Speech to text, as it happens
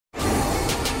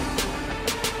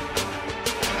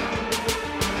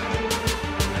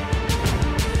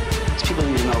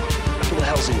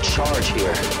charge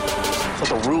here.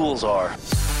 That's what the rules are.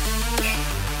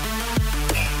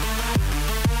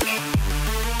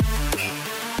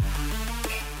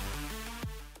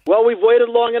 Well, we've waited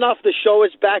long enough. The show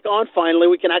is back on finally.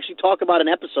 We can actually talk about an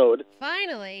episode.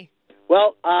 Finally.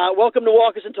 Well, welcome to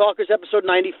Walkers and Talkers, episode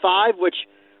 95, which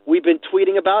we've been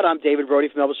tweeting about. I'm David Brody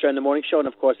from Elvis Duran in the Morning Show, and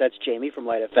of course that's Jamie from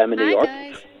Light FM in New York.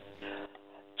 Hi, guys.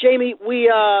 Jamie,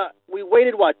 we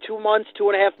waited,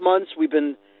 2.5 months? We've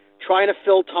been trying to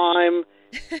fill time,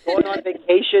 going on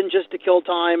vacation just to kill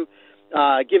time,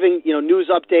 giving news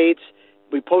updates.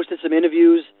 We posted some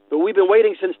interviews, but we've been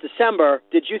waiting since December.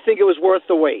 Did you think it was worth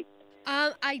the wait?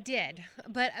 I did,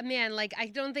 but man, I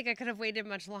don't think I could have waited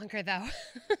much longer, though.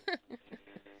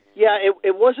 Yeah,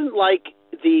 it wasn't like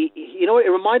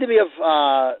it reminded me of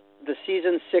the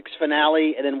season 6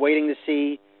 finale, and then waiting to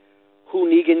see who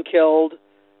Negan killed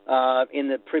in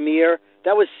the premiere.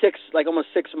 That was almost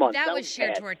 6 months. That was sheer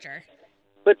bad. torture.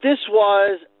 But this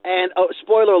was, and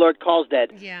spoiler alert, Carl's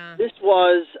dead. Yeah. This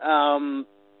was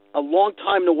a long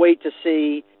time to wait to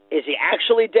see, is he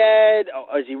actually dead?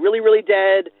 Or is he really, really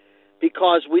dead?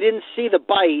 Because we didn't see the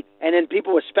bite, and then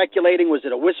people were speculating, was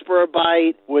it a whisperer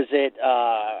bite? Was it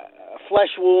a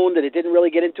flesh wound that it didn't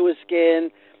really get into his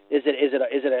skin? Is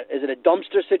it a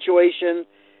dumpster situation?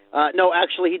 No,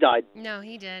 actually he died. No,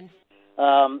 he did.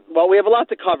 Well, we have a lot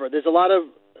to cover. There's a lot of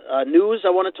news I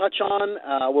want to touch on.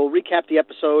 We'll recap the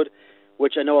episode,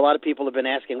 which I know a lot of people have been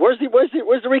asking. Where's the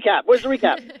recap? Where's the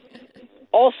recap?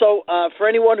 Also, for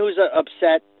anyone who's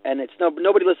upset, and it's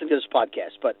nobody listening to this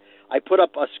podcast, but I put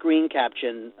up a screen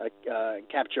capture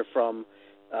from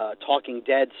Talking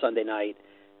Dead Sunday night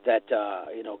that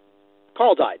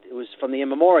Carl died. It was from the In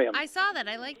Memoriam. I saw that.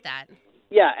 I like that.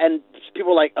 Yeah, and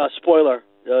people were like, spoiler.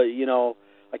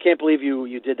 I can't believe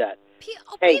you did that.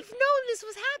 Hey. We've known this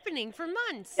was happening for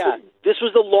months. Yeah, this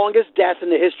was the longest death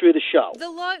in the history of the show.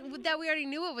 That we already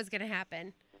knew it was going to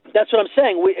happen. That's what I'm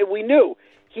saying. We knew.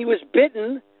 He was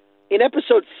bitten in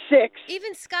episode 6.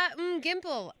 Even Scott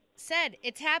Gimple said,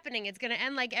 it's happening. It's going to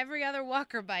end like every other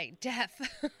Walker bite. Death.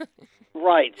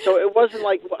 Right. So it wasn't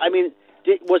like,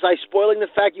 was I spoiling the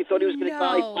fact you thought he was going to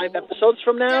die 5 episodes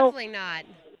from now? Definitely not.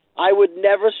 I would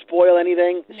never spoil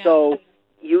anything, No. so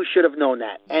you should have known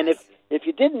that. Yes. And if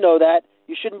you didn't know that,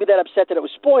 you shouldn't be that upset that it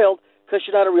was spoiled because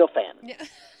you're not a real fan. Yeah.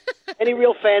 Any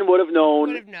real fan would have known.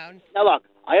 Would have known. Now, look,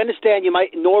 I understand you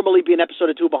might normally be an episode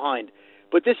or 2 behind,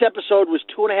 but this episode was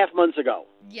 2.5 months ago.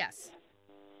 Yes.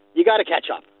 You got to catch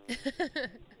up.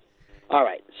 All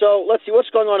right, so let's see what's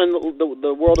going on in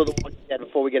the world of The Walking Dead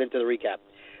before we get into the recap.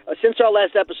 Since our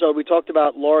last episode, we talked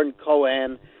about Lauren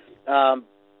Cohan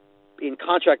in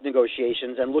contract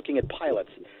negotiations and looking at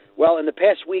pilots. Well, in the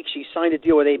past week, she signed a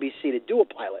deal with ABC to do a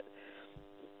pilot.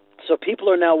 So people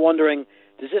are now wondering,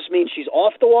 does this mean she's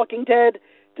off The Walking Dead?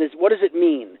 What does it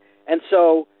mean? And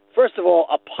so, first of all,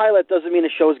 a pilot doesn't mean a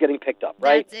show is getting picked up,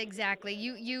 right? That's exactly.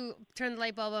 You turned the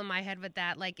light bulb on my head with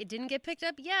that. It didn't get picked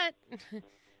up yet.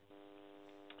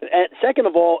 And second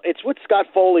of all, it's with Scott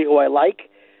Foley, who I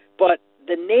like, but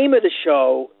the name of the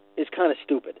show is kind of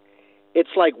stupid.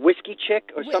 It's like Whiskey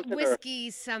Chick or something.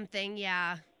 Whiskey something,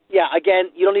 yeah. Yeah,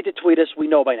 again, you don't need to tweet us. We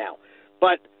know by now.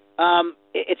 But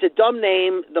it's a dumb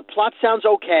name. The plot sounds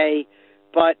okay,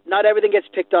 but not everything gets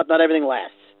picked up. Not everything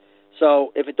lasts.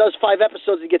 So if it does 5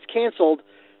 episodes and gets canceled,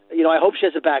 I hope she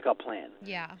has a backup plan.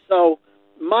 Yeah. So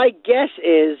my guess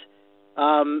is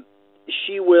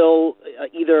she will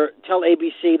either tell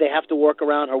ABC they have to work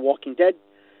around her Walking Dead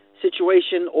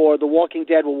situation, or The Walking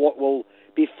Dead will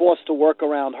be forced to work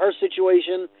around her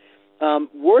situation.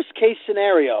 Worst case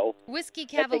scenario. Whiskey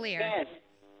Cavalier.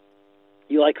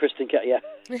 You like Kristen yeah.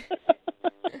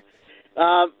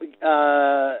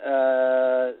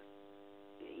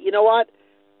 You know what?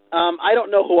 I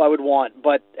don't know who I would want,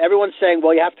 but everyone's saying,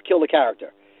 well, you have to kill the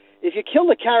character. If you kill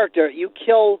the character, you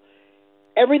kill...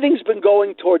 Everything's been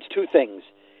going towards 2 things.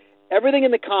 Everything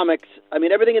in the comics,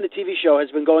 everything in the TV show has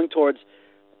been going towards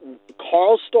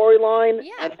Carl's storyline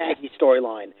and Maggie's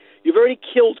storyline. You've already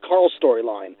killed Carl's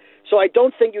storyline. So I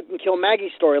don't think you can kill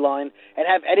Maggie's storyline and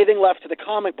have anything left to the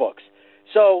comic books.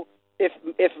 So if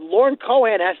Lauren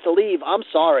Cohan has to leave, I'm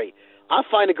sorry. I'll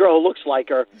find a girl who looks like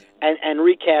her and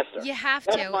recast her. You have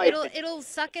to. It'll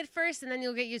suck at first, and then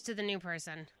you'll get used to the new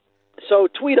person. So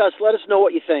tweet us. Let us know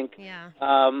what you think. Yeah.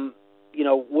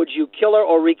 Would you kill her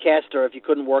or recast her if you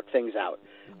couldn't work things out?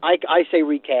 I say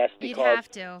recast because you'd have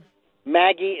to.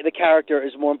 Maggie, the character,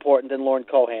 is more important than Lauren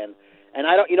Cohan. And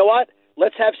I don't. You know what?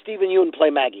 Let's have Stephen Yeun play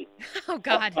Maggie. Oh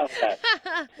God.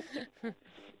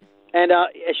 And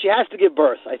she has to give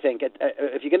birth. I think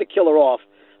if you're going to kill her off,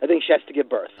 I think she has to give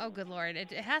birth. Oh, good Lord!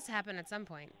 It has to happen at some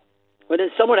point. But then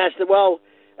someone has to. Well,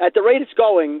 at the rate it's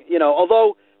going,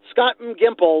 although Scott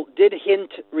Gimple did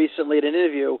hint recently in an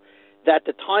interview that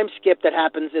the time skip that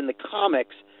happens in the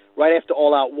comics right after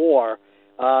All Out War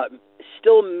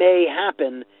still may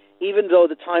happen, even though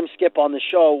the time skip on the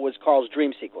show was Carl's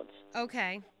dream sequence.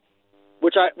 Okay.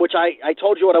 Which I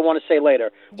told you what I want to say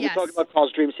later. When Yes. we talk about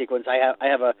Carl's dream sequence, I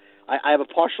have a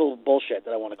partial bullshit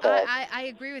that I want to call. I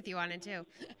agree with you on it too.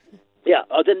 Yeah.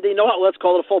 Then you know what? Let's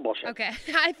call it a full bullshit. Okay.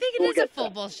 I think it is a full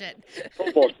bullshit.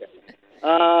 Full bullshit.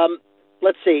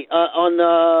 Let's see. On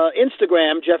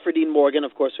Instagram, Jeffrey Dean Morgan,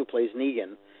 of course, who plays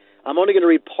Negan. I'm only going to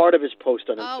read part of his post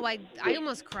on Instagram. Oh, I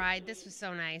almost cried. This was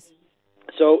so nice.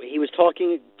 So he was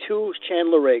talking to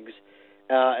Chandler Riggs,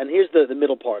 and here's the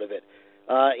middle part of it.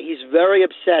 He's very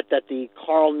upset that the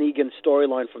Carl Negan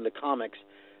storyline from the comics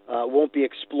won't be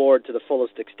explored to the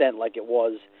fullest extent like it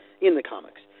was in the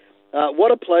comics.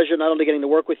 What a pleasure not only getting to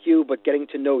work with you, but getting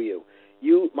to know you.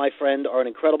 You, my friend, are an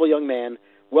incredible young man.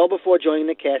 Well before joining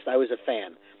the cast, I was a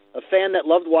fan that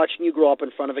loved watching you grow up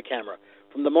in front of a camera.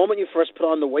 From the moment you first put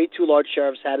on the way too large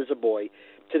sheriff's hat as a boy,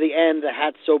 to the end, the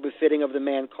hat so befitting of the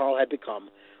man Carl had become.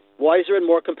 Wiser and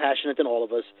more compassionate than all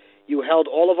of us, you held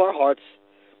all of our hearts.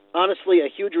 Honestly, a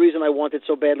huge reason I wanted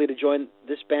so badly to join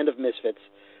this band of misfits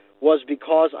was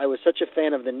because I was such a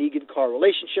fan of the Negan-Carl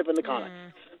relationship in the comics.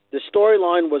 The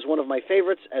storyline was one of my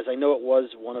favorites, as I know it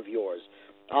was one of yours.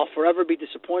 I'll forever be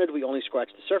disappointed we only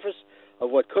scratched the surface of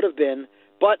what could have been,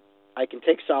 but I can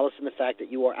take solace in the fact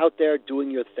that you are out there doing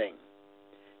your thing.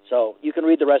 So you can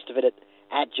read the rest of it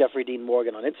at Jeffrey Dean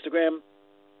Morgan on Instagram.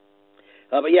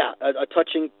 But yeah, a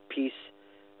touching piece,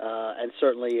 and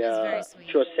certainly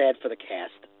sure sad for the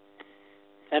cast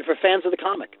and for fans of the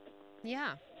comic.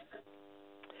 Yeah.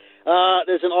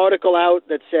 There's an article out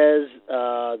that says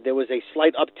there was a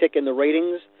slight uptick in the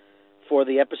ratings for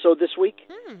the episode this week.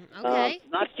 Okay.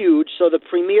 Not huge. So the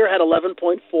premiere had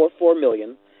 11.44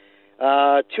 million.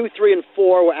 2, 3, and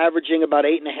 4 were averaging about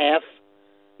 8.5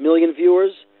 million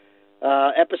viewers.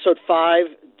 Episode 5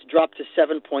 dropped to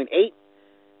 7.8.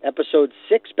 Episode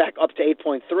 6 back up to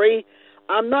 8.3.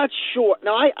 I'm not sure.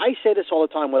 Now, I say this all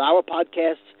the time with our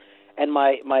podcasts and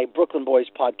my Brooklyn Boys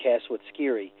podcast with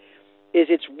Skiri, is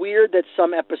it's weird that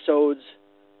some episodes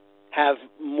have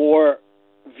more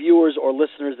viewers or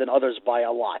listeners than others by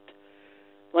a lot.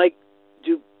 Like,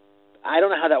 I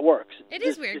don't know how that works. It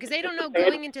is weird because they don't know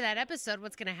going into that episode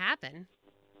what's going to happen.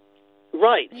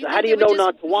 Right. So how do you know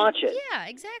not to watch it? Yeah,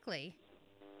 exactly.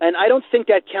 And I don't think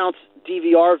that counts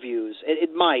DVR views.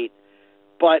 It might.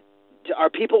 But are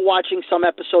people watching some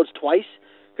episodes twice?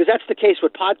 Because that's the case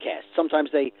with podcasts.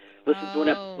 Sometimes they listen to an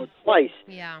episode twice.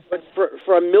 Yeah. But for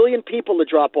 1 million people to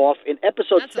drop off in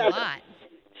episode That's 7, a lot.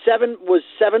 7 was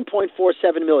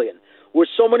 7.47 million. Were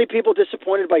so many people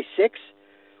disappointed by 6,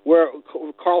 where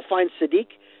Carl finds Siddiq,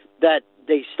 that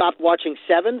they stopped watching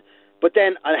 7, but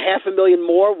then 500,000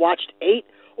 more watched 8,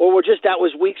 or that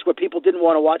was weeks where people didn't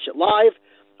want to watch it live?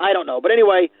 I don't know. But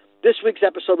anyway, this week's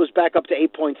episode was back up to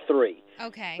 8.3.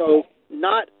 Okay. So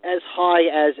not as high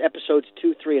as episodes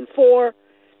 2, 3, and 4,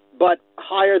 but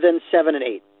higher than 7 and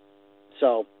 8.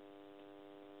 So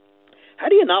how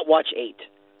do you not watch 8?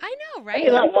 I know, right? How do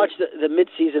you not watch the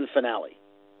mid-season finale?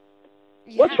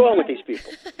 Yeah. What's wrong with these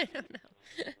people? I don't know.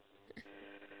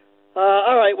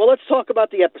 All right, well, let's talk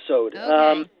about the episode.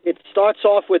 Okay. It starts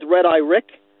off with Red Eye Rick,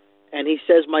 and he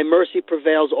says, "My mercy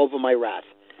prevails over my wrath."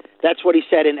 That's what he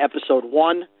said in episode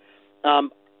 1.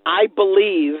 I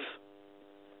believe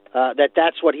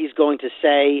that's what he's going to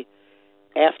say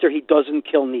after he doesn't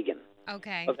kill Negan.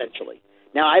 Okay. Eventually.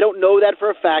 Now, I don't know that for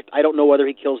a fact. I don't know whether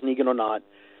he kills Negan or not,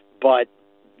 but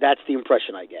that's the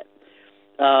impression I get.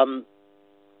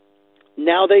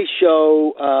 Now they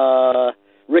show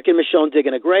Rick and Michonne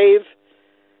digging a grave.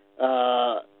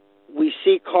 We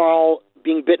see Carl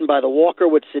being bitten by the walker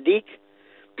with Siddiq.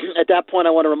 At that point,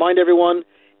 I want to remind everyone,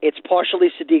 it's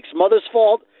partially Siddiq's mother's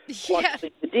fault,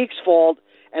 partially Siddiq's fault,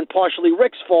 and partially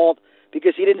Rick's fault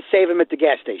because he didn't save him at the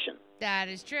gas station. That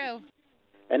is true.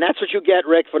 And that's what you get,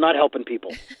 Rick, for not helping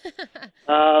people.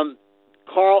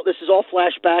 Carl, this is all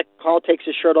flashback. Carl takes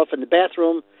his shirt off in the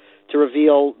bathroom to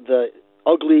reveal the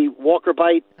ugly walker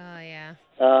bite. Oh, yeah.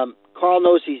 Carl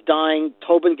knows he's dying.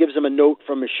 Tobin gives him a note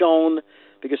from Michonne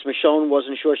because Michonne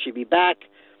wasn't sure she'd be back.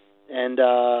 And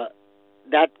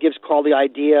that gives Carl the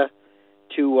idea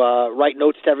to write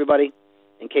notes to everybody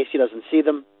in case he doesn't see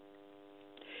them.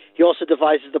 He also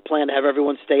devises the plan to have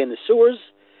everyone stay in the sewers.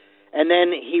 And then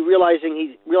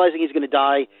realizing he's going to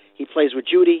die, he plays with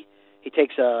Judy. He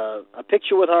takes a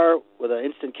picture with her with an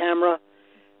instant camera.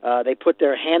 They put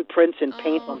their handprints in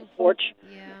paint on the porch,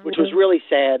 which was really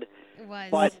sad. It was.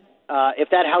 But if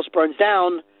that house burns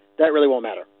down, that really won't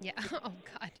matter. Yeah. Oh,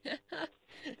 God.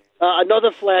 Another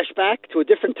flashback to a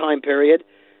different time period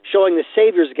showing the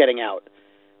Saviors getting out.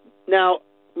 Now,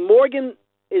 Morgan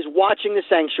is watching the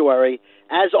sanctuary,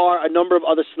 as are a number of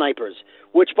other snipers,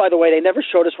 which, by the way, they never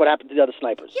showed us what happened to the other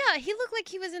snipers. Yeah, he looked like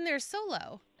he was in there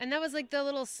solo. And that was like the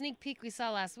little sneak peek we saw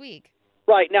last week.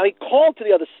 Right. Now, he called to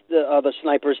the other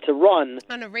snipers to run.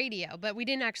 On a radio, but we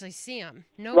didn't actually see him.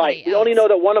 Nobody Right. We only else. know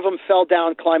that one of them fell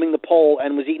down climbing the pole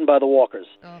and was eaten by the walkers,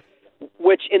 Oh,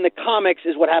 which in the comics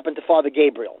is what happened to Father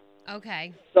Gabriel.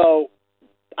 okay. So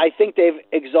I think they've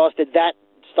exhausted that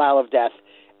style of death,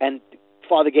 and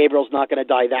Father Gabriel's not going to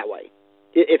die that way,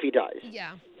 if he dies.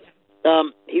 Yeah.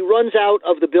 He runs out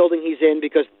of the building he's in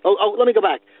because... Oh, let me go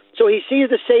back. So he sees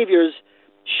the Saviors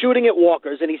shooting at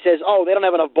walkers, and he says, oh, they don't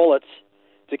have enough bullets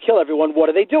to kill everyone. What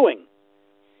are they doing?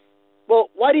 Well,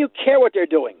 why do you care what they're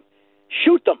doing?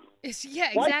 Shoot them. Yeah,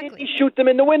 Why exactly. didn't he shoot them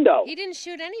in the window? He didn't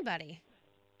shoot anybody.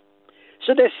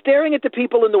 So they're staring at the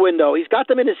people in the window. He's got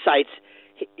them in his sights.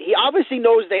 He obviously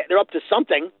knows they're up to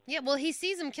something. Yeah, well, he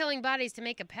sees them killing bodies to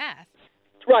make a path.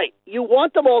 Right. You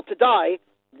want them all to die.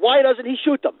 Why doesn't he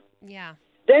shoot them? Yeah.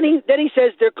 Then he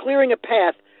says they're clearing a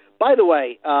path. By the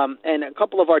way, and a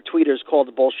couple of our tweeters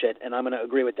called bullshit, and I'm going to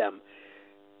agree with them.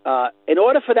 In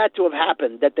order for that to have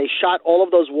happened, that they shot all of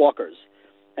those walkers,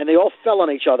 and they all fell on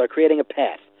each other, creating a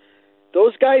path.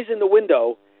 Those guys in the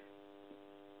window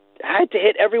had to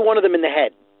hit every one of them in the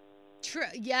head. True.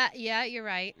 Yeah, you're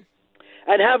right.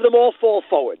 And have them all fall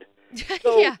forward.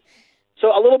 So, yeah, So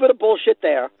a little bit of bullshit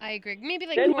there. I agree. Maybe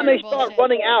like Then when corner they start bullshit.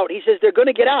 running out, he says they're going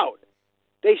to get out.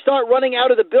 They start running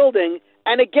out of the building,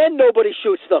 and again nobody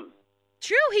shoots them.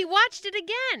 True, he watched it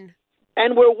again.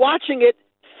 And we're watching it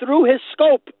through his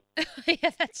scope, Yeah,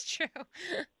 that's true.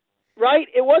 right?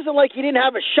 It wasn't like he didn't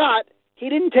have a shot. He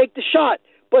didn't take the shot.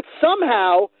 But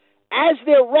somehow, as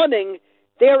they're running,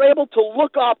 they're able to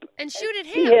look up And shoot at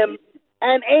see him. him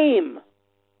and aim.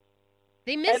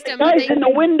 They And missed the him, but guys they in the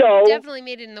window, definitely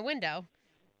made it in the window.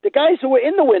 the guys who were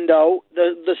in the window,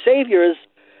 the Saviors,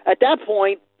 at that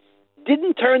point,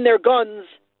 didn't turn their guns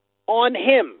on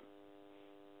him.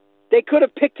 They could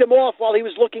have picked him off while he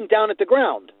was looking down at the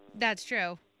ground. That's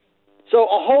true. So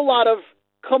a whole lot of,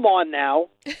 come on now.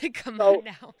 Come So- on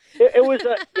now. It was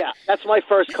a, yeah, that's my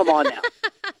first come on now.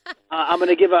 I'm going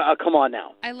to give a come on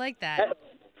now. I like that.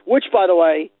 Which, by the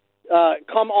way,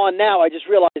 come on now, I just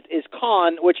realized is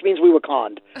con, which means we were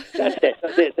conned. That's it.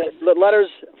 That's it. The letters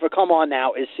for come on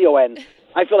now is C-O-N.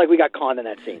 I feel like we got conned in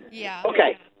that scene. Yeah.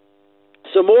 Okay.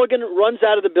 So Morgan runs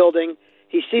out of the building.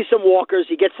 He sees some walkers.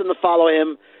 He gets them to follow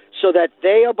him so that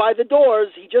they are by the doors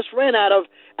he just ran out of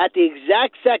at the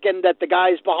exact second that the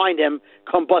guys behind him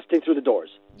come busting through the doors.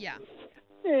 Yeah.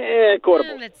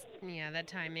 Quotable. That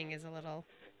timing is a little...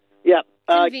 Yeah.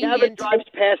 Gavin Convenient. drives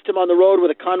past him on the road with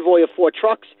a convoy of 4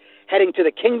 trucks heading to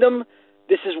the kingdom.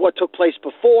 This is what took place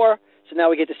before, so now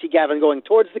we get to see Gavin going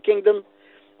towards the kingdom.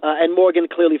 And Morgan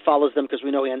clearly follows them because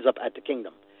we know he ends up at the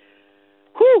kingdom.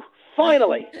 Whew!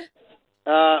 Finally!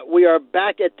 We are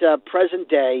back at present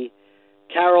day.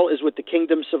 Carol is with the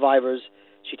kingdom survivors.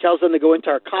 She tells them to go into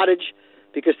her cottage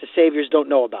because the Saviors don't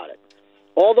know about it.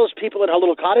 All those people in her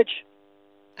little cottage,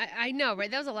 I know,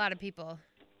 right? That was a lot of people.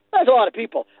 that's a lot of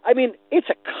people. I mean, it's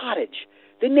a cottage.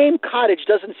 The name cottage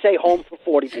doesn't say home for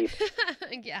 40 people.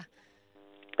 Yeah.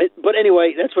 But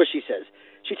anyway, that's what she says.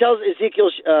 She tells Ezekiel,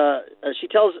 she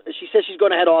says she's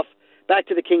going to head off back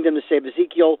to the kingdom to save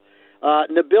Ezekiel.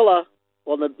 Nabila,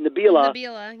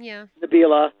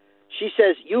 Yeah. she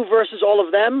says, you versus all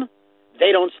of them,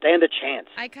 they don't stand a chance.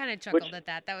 I kind of chuckled at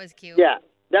that. That was cute. Yeah,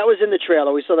 that was in the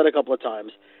trailer. We saw that a couple of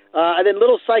times. And then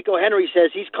little psycho Henry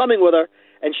says he's coming with her,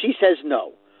 and she says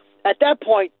no. At that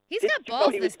point, He's didn't got you know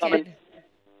balls, he was this coming? kid.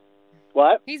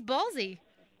 What? He's ballsy.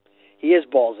 He is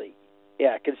ballsy.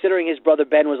 Yeah, considering his brother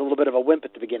Ben was a little bit of a wimp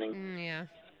at the beginning. Yeah.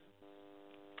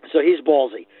 So he's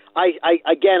ballsy. I'm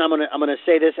gonna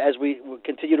say this as we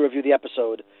continue to review the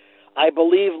episode. I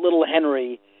believe little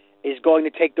Henry is going to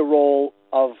take the role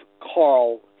of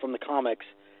Carl from the comics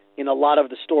in a lot of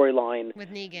the storyline.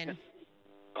 With Negan.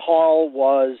 Carl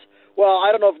was, well,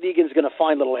 I don't know if Negan's going to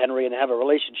find little Henry and have a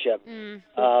relationship,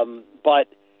 but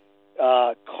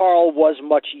Carl was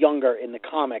much younger in the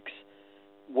comics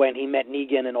when he met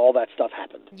Negan and all that stuff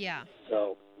happened. Yeah.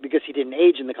 So, because he didn't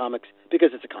age in the comics, because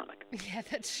it's a comic. Yeah,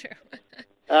 that's true.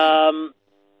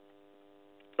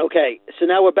 Okay, so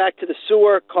now we're back to the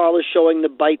sewer. Carl is showing the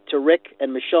bite to Rick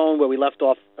and Michonne where we left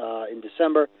off in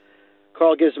December.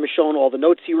 Carl gives Michonne all the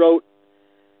notes he wrote.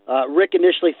 Rick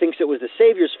initially thinks it was the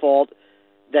Savior's fault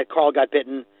that Carl got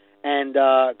bitten, and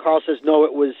Carl says, no,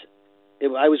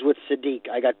 I was with Sadiq.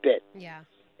 I got bit. Yeah.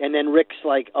 And then Rick's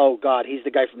like, oh, God, he's the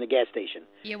guy from the gas station.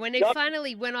 Yeah, when it Yep.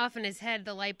 finally went off in his head,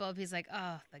 the light bulb, he's like,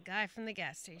 oh, the guy from the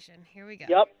gas station. Here we go.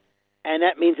 Yep. And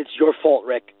that means it's your fault,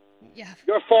 Rick. Yeah.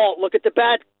 Your fault. Look at the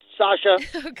bat, Sasha.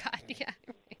 Oh, God, yeah.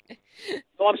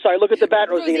 Oh, I'm sorry. Look at the bat,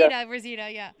 Rosita.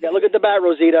 Rosita, yeah. Yeah, look at the bat,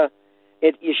 Rosita.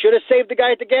 You should have saved the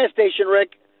guy at the gas station,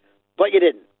 Rick, but you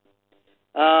didn't.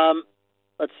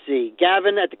 Let's see.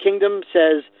 Gavin at the Kingdom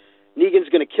says Negan's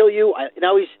going to kill you.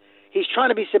 Now he's trying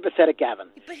to be sympathetic, Gavin.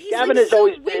 But he's Gavin like has so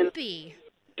always wimpy. been,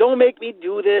 don't make me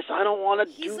do this. I don't want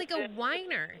to do He's like this. a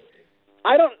whiner.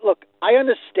 I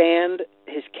understand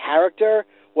his character.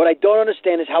 What I don't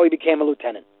understand is how he became a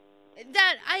lieutenant.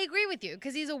 That I agree with you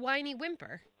because he's a whiny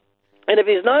whimper. And if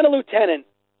he's not a lieutenant,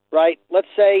 right, let's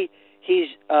say he's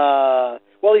he's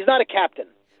not a captain.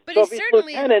 But So he's if he's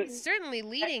certainly lieutenant- certainly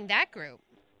leading that group.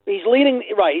 He's leading,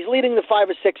 right, he's leading the 5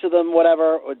 or 6 of them,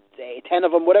 whatever, or 10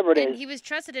 of them, whatever it And is. he was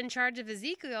trusted in charge of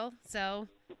Ezekiel, so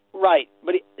Right.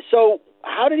 But so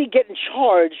how did he get in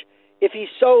charge if he's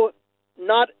so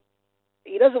not,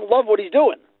 he doesn't love what he's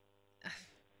doing?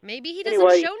 maybe he doesn't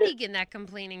Anyway, show Negan that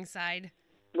complaining side.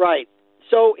 Right.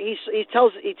 So he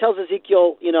tells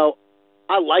Ezekiel,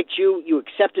 I liked you. You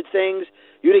accepted things.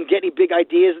 You didn't get any big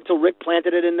ideas until Rick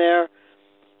planted it in there.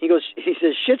 He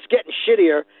says, shit's getting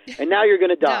shittier, and now you're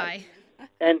going to die.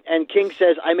 And King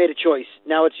says, I made a choice.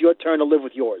 Now it's your turn to live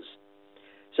with yours.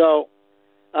 So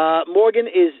Morgan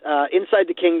is inside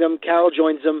the kingdom. Carol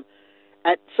joins him.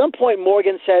 At some point,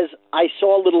 Morgan says, I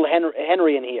saw little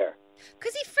Henry in here.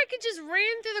 Because he freaking just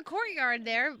ran through the courtyard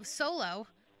there, solo.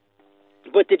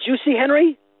 But did you see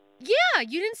Henry? Yeah,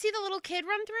 you didn't see the little kid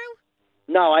run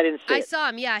through? No, I didn't see I it. saw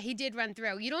him, yeah, he did run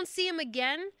through. You don't see him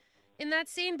again in that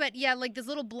scene, but yeah, like this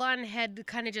little blonde head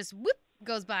kind of just whoop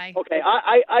goes by. Okay,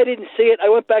 I didn't see it. I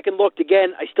went back and looked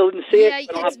again. I still didn't see Yeah, it. I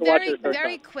don't it's have to watch very, it the first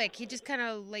very time. quick. He just kind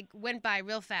of like went by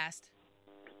real fast.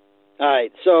 All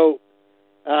right, so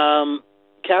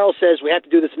Carol says we have to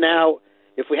do this now.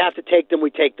 If we have to take them, we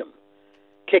take them.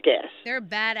 Kick ass. They're a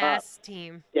badass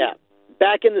team. Yeah.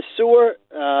 Back in the sewer,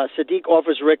 Sadiq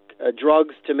offers Rick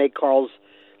drugs to make Carl's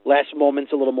last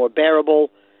moments a little more bearable.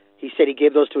 He said he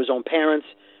gave those to his own parents.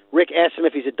 Rick asks him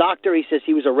if he's a doctor. He says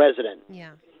he was a resident,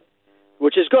 Yeah.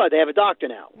 which is good. They have a doctor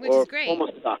now. Which or is great.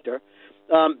 Almost a doctor.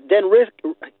 Then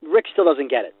Rick still doesn't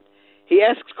get it. He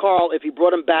asks Carl if he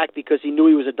brought him back because he knew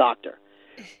he was a doctor,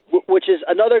 which is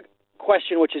another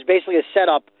question, which is basically a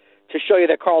setup to show you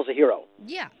that Carl's a hero.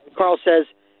 Yeah. Carl says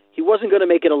he wasn't going to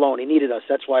make it alone. He needed us.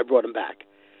 That's why I brought him back.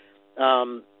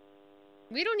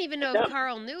 We don't even know No. if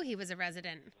Carl knew he was a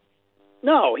resident.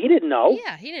 No, he didn't know.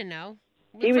 Yeah, he didn't know.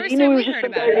 The He first knew time he we was just heard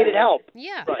some about guy who it. needed help.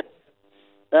 Yeah. Right.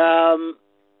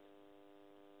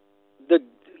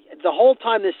 The whole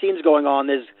time this scene's going on,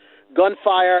 there's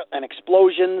gunfire and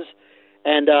explosions,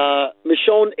 and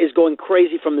Michonne is going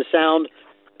crazy from the sound,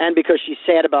 and because she's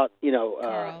sad about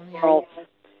Carl, Carl.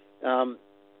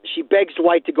 She begs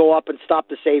Dwight to go up and stop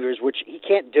the Saviors, which he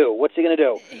can't do. What's he going to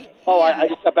do? Oh, Yeah. I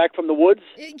just got back from the woods?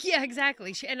 Yeah,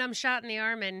 exactly. And I'm shot in the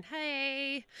arm and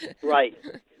hey. Right.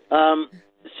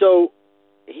 So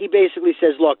he basically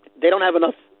says, look, they don't have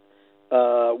enough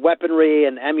weaponry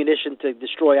and ammunition to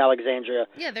destroy Alexandria.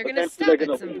 Yeah, they're But going to then they're stop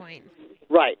gonna at some leave. point.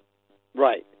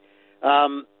 Right.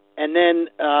 And then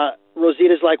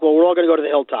Rosita's like, well, we're all going to go to the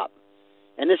hilltop.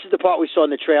 And this is the part we saw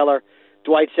in the trailer.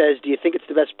 Dwight says, do you think it's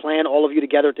the best plan, all of you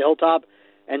together at the hilltop?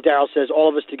 And Daryl says, all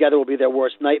of us together will be their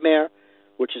worst nightmare,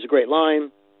 which is a great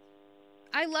line.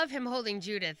 I love him holding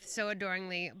Judith so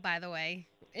adoringly, by the way,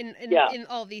 in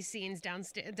all these scenes down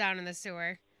in the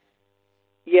sewer.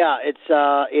 Yeah,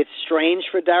 it's strange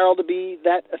for Daryl to be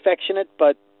that affectionate,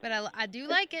 but But I do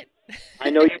like it.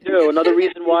 I know you do. Another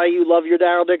reason why you love your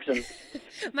Daryl Dixon.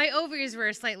 My ovaries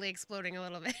were slightly exploding a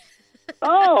little bit.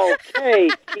 Oh, okay,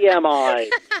 TMI.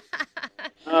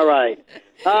 All right.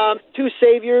 Two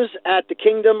saviors at the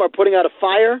kingdom are putting out a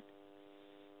fire.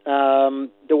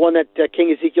 The one that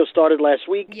King Ezekiel started last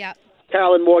week. Yeah.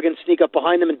 Carol and Morgan sneak up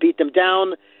behind them and beat them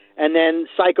down. And then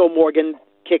Psycho Morgan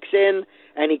kicks in,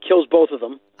 and he kills both of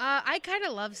them. I kind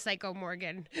of love Psycho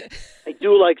Morgan. I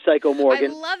do like Psycho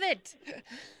Morgan. I love it.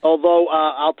 Although,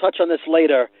 I'll touch on this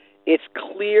later. It's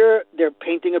clear they're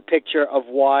painting a picture of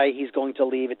why he's going to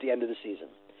leave at the end of the season.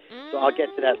 So I'll get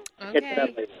to that. Okay. Get to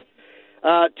that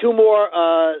later. Two more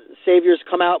saviors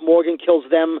come out. Morgan kills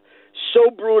them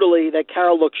so brutally that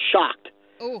Carol looks shocked.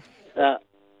 Oh.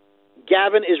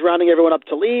 Gavin is rounding everyone up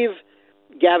to leave.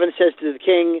 Gavin says to the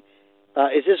king,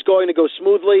 is this going to go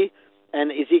smoothly?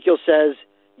 And Ezekiel says,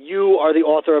 you are the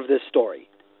author of this story,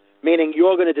 meaning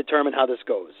you're going to determine how this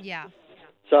goes. Yeah.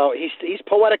 So he's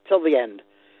poetic till the end.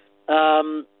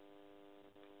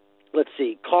 Let's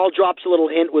see. Carl drops a little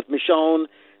hint with Michonne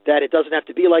that it doesn't have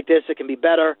to be like this. It can be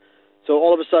better. So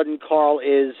all of a sudden, Carl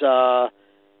is the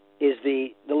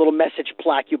little message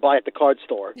plaque you buy at the card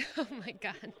store. Oh my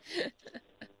God!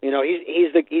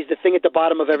 He's the thing at the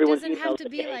bottom of everyone's email. It doesn't have to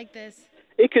be like this.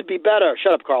 It could be better.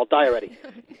 Shut up, Carl. Die already.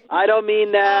 I don't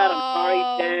mean that.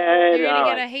 I'm sorry, Dad. You're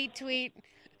gonna get a hate tweet.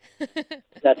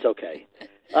 That's okay.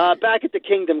 Back at the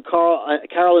Kingdom,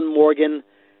 Carol and Morgan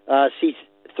see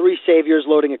three saviors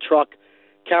loading a truck.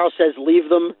 Carol says, "Leave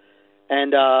them,"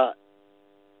 and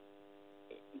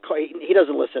he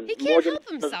doesn't listen. He can't help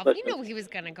himself. You know he was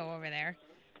going to go over there.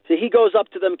 So he goes up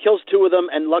to them, kills two of them,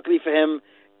 and luckily for him,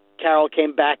 Carol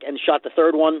came back and shot the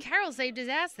third one. Carol saved his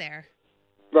ass there.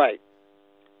 Right.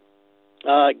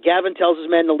 Gavin tells his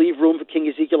men to leave room for King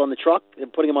Ezekiel on the truck. They're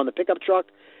putting him on the pickup truck.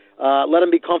 Let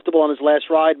him be comfortable on his last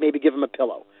ride. Maybe give him a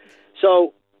pillow.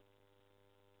 So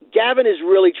Gavin is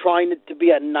really trying to be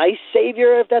a nice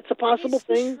savior, if that's a possible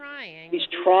thing. He's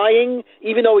trying,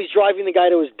 even though he's driving the guy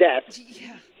to his death.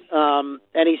 Yeah.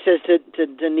 And he says to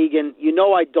Negan,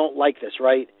 I don't like this,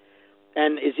 right?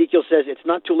 And Ezekiel says, it's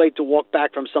not too late to walk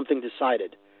back from something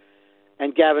decided.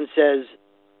 And Gavin says,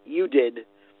 you did.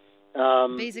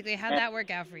 Basically, how'd that work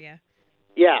out for you?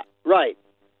 Yeah, right.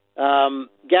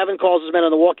 Gavin calls his men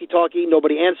on the walkie-talkie.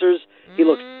 Nobody answers. He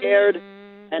looks scared.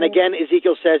 And again,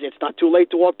 Ezekiel says, it's not too late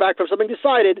to walk back from something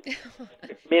decided.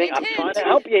 Meaning, I'm trying to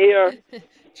help you here.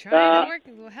 Trying to work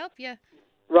will help you.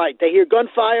 Right. They hear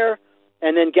gunfire,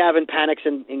 and then Gavin panics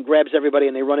and grabs everybody,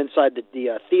 and they run inside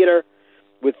the theater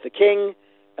with the king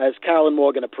as Carol and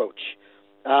Morgan approach.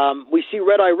 We see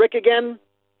Red Eye Rick again.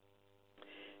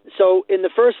 So in the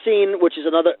first scene, which is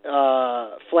another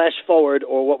flash forward,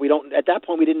 or what we don't, at that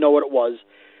point we didn't know what it was,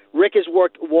 Rick is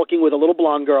walking with a little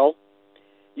blonde girl.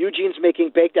 Eugene's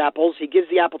making baked apples. He gives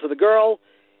the apple to the girl.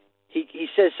 He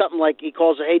says something like, he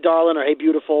calls her, hey, darling, or hey,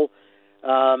 beautiful.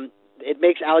 It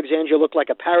makes Alexandria look like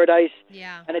a paradise.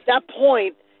 Yeah. And at that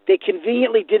point, they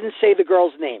conveniently didn't say the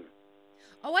girl's name.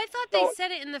 Oh, I thought they said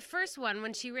it in the first one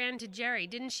when she ran to Jerry.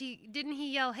 Didn't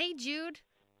he yell, hey, Jude?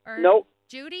 Or nope.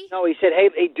 Judy? No, he said,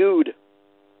 hey, dude.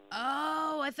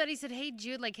 Oh, I thought he said, hey,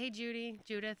 Jude, like, hey, Judy,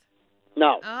 Judith.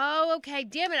 No. Oh, okay.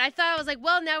 Damn it. I thought I was like,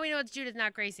 well, now we know it's Judith,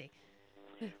 not Gracie.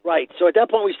 Right. So at that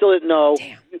point, we still didn't know.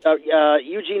 Damn.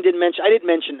 Eugene didn't mention. I didn't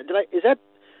mention. Is that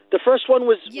the first one?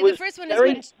 Was the first one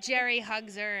Jerry? Is when Jerry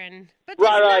hugs her, but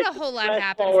right. Not a whole lot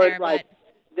happens forward, there. Right.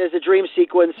 But there's a dream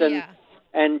sequence,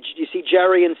 and you see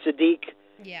Jerry and Sadiq.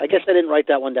 Yeah. I guess I didn't write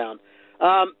that one down.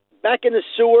 Back in the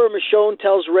sewer, Michonne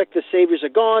tells Rick the saviors are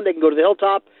gone. They can go to the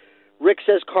hilltop. Rick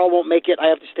says Carl won't make it. I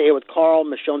have to stay here with Carl.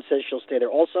 Michonne says she'll stay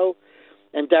there also.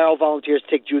 And Daryl volunteers to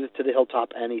take Judith to the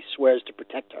hilltop, and he swears to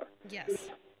protect her. Yes.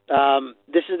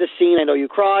 This is the scene, I know you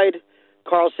cried.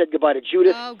 Carl said goodbye to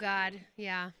Judith. Oh, God,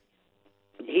 yeah.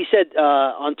 He said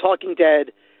on Talking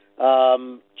Dead,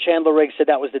 Chandler Riggs said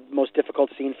that was the most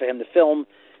difficult scene for him to film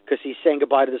because he's saying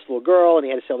goodbye to this little girl, and he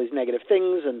had to say all these negative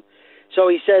things. And so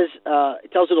he says,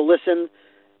 tells her to listen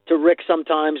to Rick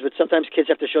sometimes, but sometimes kids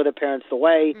have to show their parents the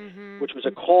way, which was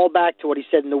a callback to what he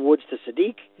said in the woods to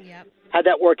Sadiq. Yep. How'd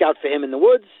that work out for him in the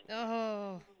woods?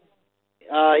 Oh.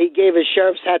 He gave his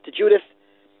sheriff's hat to Judith.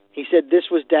 He said, this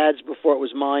was Dad's before it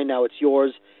was mine, now it's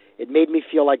yours. It made me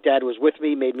feel like Dad was with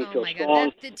me, made me feel strong. Oh, my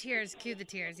God, the tears, cue the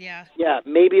tears, yeah. Yeah,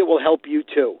 maybe it will help you,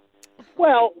 too.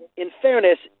 Well, in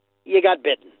fairness, you got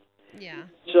bitten. Yeah.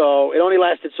 So it only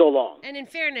lasted so long. And in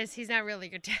fairness, he's not really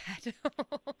your dad.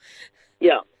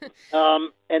 Yeah.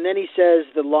 And then he says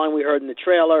the line we heard in the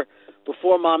trailer,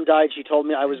 before Mom died, she told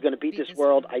me I was going to beat this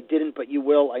world. I didn't, but you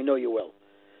will. I know you will.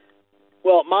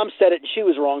 Well, Mom said it, and she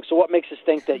was wrong, so what makes us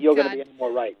think that you're going to be any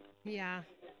more right? Yeah.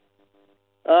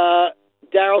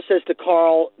 Daryl says to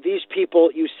Carl, these people,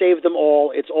 you saved them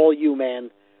all. It's all you, man,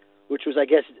 which was, I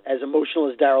guess, as emotional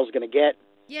as Daryl's going to get.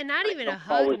 Yeah, not even a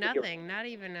hug, nothing. Not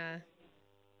even a...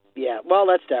 Yeah, well,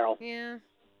 that's Daryl. Yeah.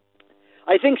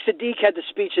 I think Sadiq had the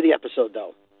speech of the episode,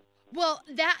 though. Well,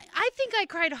 I think I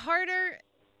cried harder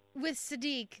with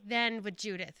Sadiq than with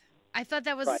Judith. I thought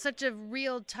that was such a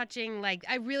real touching,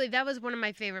 that was one of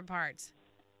my favorite parts.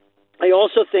 I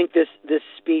also think this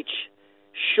speech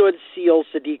should seal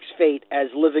Sadiq's fate as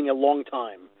living a long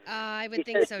time. I would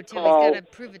think so, too. Carl, he's got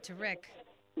to prove it to Rick.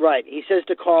 Right. He says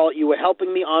to Carl, you were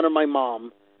helping me honor my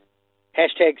mom.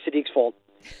 Hashtag Sadiq's fault.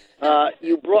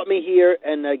 You brought me here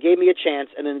and gave me a chance.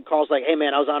 And then Carl's like, hey,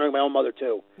 man, I was honoring my own mother,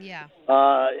 too. Yeah.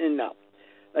 No.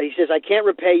 He says, I can't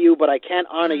repay you, but I can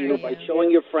honor you by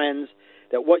showing your friends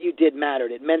that what you did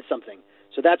mattered. It meant something.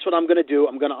 So that's what I'm going to do.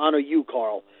 I'm going to honor you,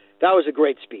 Carl. That was a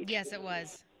great speech. Yes, it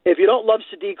was. If you don't love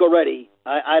Sadiq already,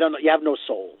 I don't know. You have no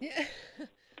soul.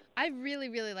 I really,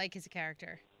 really like his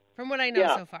character, from what I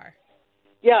know so far.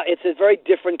 Yeah, it's a very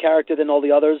different character than all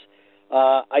the others.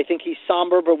 I think he's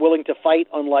somber but willing to fight,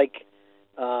 unlike,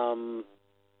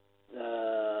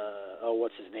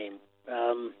 what's his name?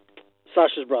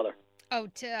 Sasha's brother. Oh,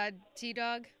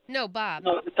 T-Dog? No, Bob.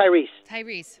 No, Tyrese.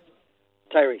 Memory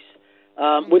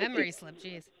slip,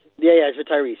 jeez. Yeah, it's for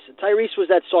Tyrese. Tyrese was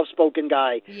that soft-spoken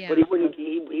guy, Yeah. but he wouldn't.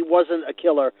 He wasn't a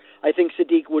killer. I think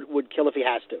Sadiq would kill if he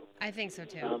has to. I think so,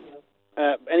 too.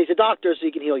 And he's a doctor, so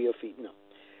he can heal your feet. No.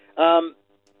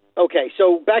 Okay,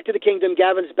 so back to the kingdom.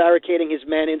 Gavin's barricading his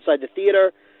men inside the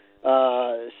theater,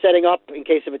 setting up in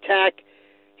case of attack.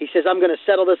 He says, I'm going to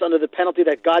settle this under the penalty of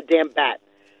that goddamn bat,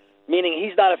 meaning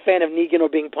he's not a fan of Negan or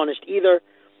being punished either.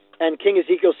 And King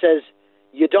Ezekiel says,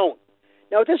 you don't.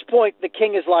 Now, at this point, the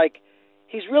king is like,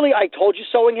 he's really I told you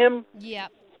soing him.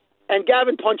 Yep. And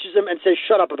Gavin punches him and says,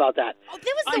 shut up about that. Oh,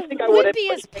 that was the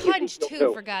wimpiest punch,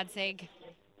 too, for God's sake.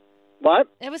 What?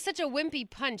 It was such a wimpy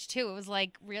punch, too. It was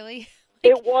like, really?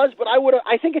 It was, but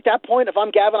I think at that point, if I'm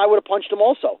Gavin, I would have punched him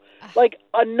also. Like,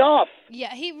 enough.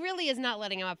 Yeah, he really is not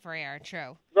letting him up for air,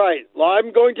 true. Right. Well,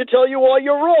 I'm going to tell you why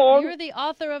you're wrong. You're the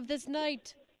author of this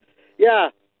night. Yeah.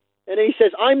 And then he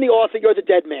says, I'm the author, you're the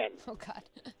dead man. Oh, God.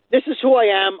 This is who I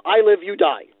am. I live, you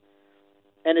die.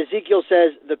 And Ezekiel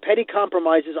says, the petty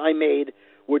compromises I made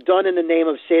were done in the name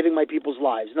of saving my people's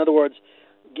lives. In other words,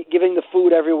 giving the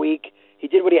food every week. He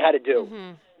did what he had to do.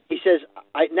 Mm-hmm. He says,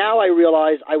 now I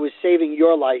realize I was saving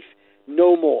your life,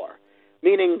 no more.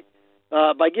 Meaning,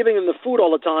 by giving him the food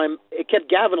all the time, it kept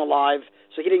Gavin alive,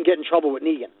 so he didn't get in trouble with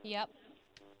Negan. Yep.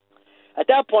 At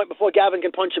that point, before Gavin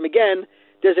can punch him again,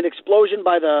 there's an explosion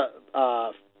by the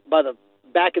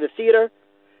back of the theater,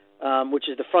 which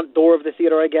is the front door of the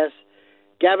theater, I guess.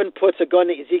 Gavin puts a gun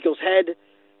to Ezekiel's head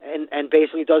and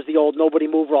basically does the old nobody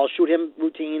move or I'll shoot him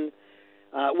routine.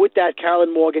 With that,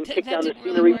 Carolyn Morgan kicked down the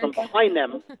scenery from behind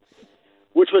them,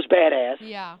 which was badass.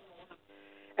 Yeah.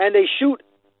 And they shoot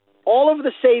all of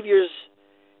the saviors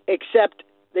except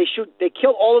they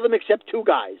kill all of them except two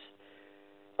guys.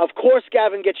 Of course,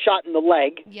 Gavin gets shot in the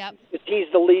leg. Yep. Because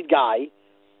he's the lead guy.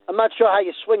 I'm not sure how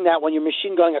you swing that when you're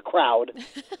machine gunning a crowd.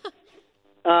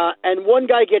 And one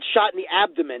guy gets shot in the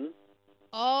abdomen.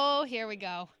 Oh, here we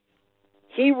go.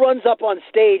 He runs up on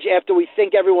stage after we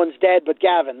think everyone's dead but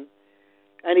Gavin,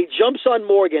 and he jumps on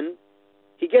Morgan.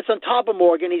 He gets on top of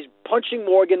Morgan. He's punching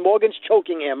Morgan. Morgan's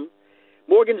choking him.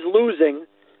 Morgan's losing.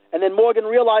 And then Morgan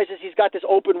realizes he's got this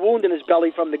open wound in his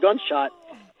belly from the gunshot.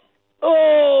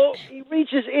 Oh, he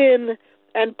reaches in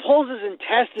and pulls his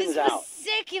intestines out. This was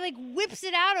sick. He, whips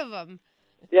it out of him.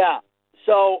 Yeah.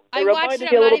 So I watched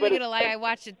it. I'm not even gonna lie. I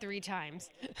watched it 3 times.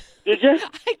 Did you?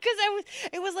 Because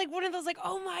it was like one of those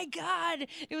oh my God.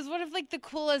 It was one of the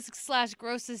coolest /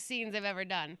 grossest scenes I've ever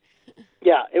done.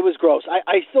 Yeah, it was gross.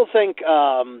 I still think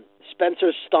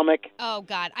Spencer's stomach. Oh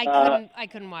God, I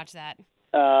couldn't watch that.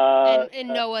 And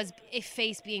Noah's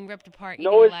face being ripped apart.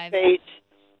 Noah's alive. face.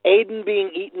 Aiden being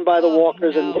eaten by the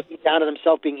walkers and looking down at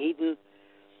himself being eaten,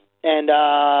 and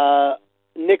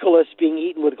Nicholas being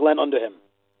eaten with Glenn under him.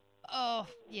 Oh,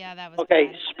 yeah, that was okay.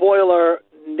 Bad. Spoiler: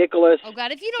 Nicholas. Oh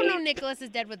God, if you don't know, Nicholas is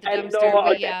dead with the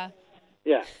dumpster.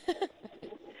 Yeah.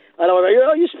 I don't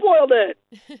know. You spoiled it.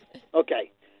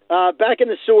 Okay. Back in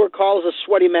the sewer, Carl's a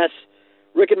sweaty mess.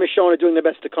 Rick and Michonne are doing their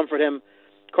best to comfort him.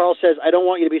 Carl says, "I don't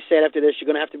want you to be sad after this. You're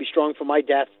going to have to be strong for my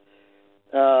death."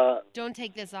 Don't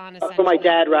take this on. For my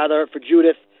dad, rather. For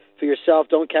Judith. For yourself.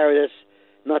 Don't carry this.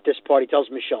 Not this part. He tells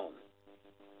Michonne.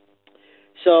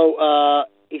 So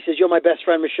he says, "You're my best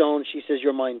friend, Michonne." She says,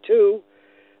 "You're mine too."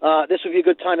 This would be a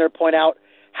good time to point out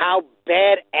how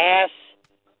badass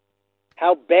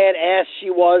she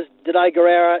was, Denai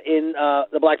Guerrera in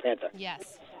the Black Panther.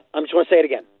 Yes. I'm just going to say it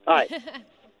again. All right.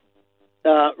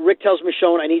 Rick tells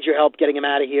Michonne, "I need your help getting him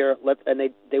out of here," and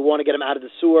they want to get him out of the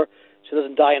sewer so he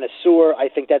doesn't die in a sewer. I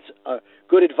think that's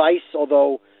good advice,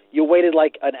 although you waited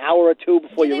an hour or two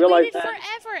before you realized that. They waited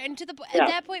forever, and at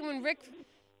that point when Rick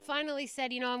finally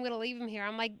said, I'm going to leave him here,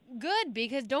 I'm like, good,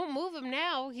 because don't move him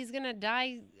now. He's going to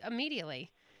die immediately.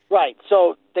 Right.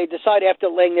 So they decide after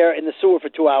laying there in the sewer for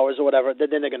 2 hours or whatever, then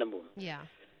they're going to move him.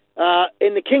 Yeah.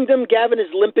 In the kingdom, Gavin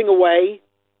is limping away.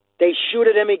 They shoot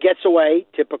at him. He gets away.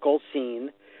 Typical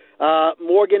scene.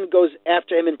 Morgan goes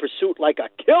after him in pursuit like a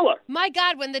killer. My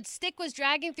God, when the stick was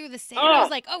dragging through the sand, I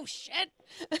was like, oh, shit.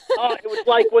 It was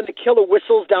like when the killer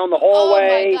whistles down the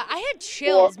hallway. Oh, my God. I had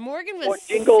chills. Morgan was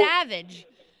savage.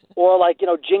 Or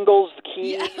jingles the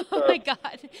keys. Yeah. Oh, my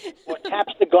God. Or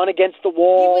taps the gun against the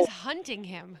wall. He was hunting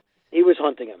him.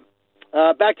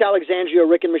 Back to Alexandria,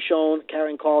 Rick and Michonne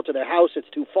carrying Carl to their house. It's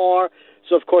too far.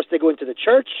 So, of course, they go into the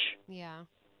church. Yeah.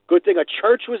 Good thing a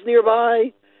church was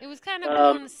nearby. It was kind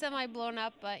of semi-blown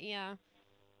up, but yeah.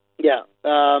 Yeah.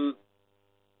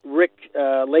 Rick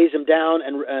lays him down,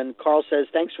 and Carl says,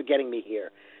 "Thanks for getting me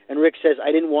here." And Rick says,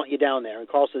 "I didn't want you down there." And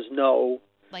Carl says, "No,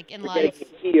 Like in for life.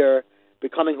 getting me here,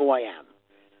 becoming who I am."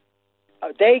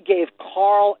 They gave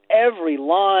Carl every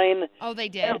line. Oh, they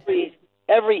did.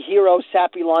 Every hero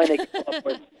sappy line they could come up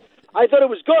with. I thought it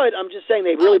was good. I'm just saying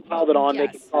they really piled it on,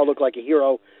 yes. making Carl look like a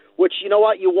hero. Which, you know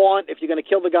what, you want if you're going to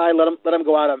kill the guy, let him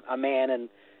go out a man and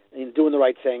doing the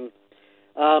right thing.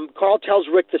 Carl tells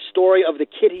Rick the story of the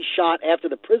kid he shot after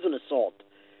the prison assault.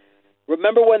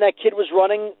 Remember when that kid was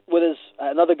running with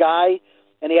another guy,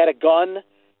 and he had a gun,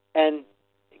 and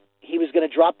he was going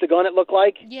to drop the gun? It looked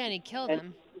like. Yeah, and he killed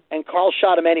him. And Carl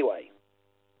shot him anyway.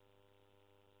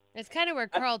 It's kind of where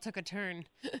Carl took a turn.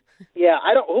 Yeah,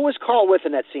 who was Carl with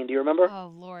in that scene? Do you remember?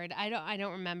 Oh Lord, I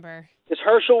don't remember. Because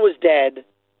Herschel was dead.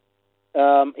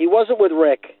 He wasn't with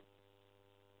Rick.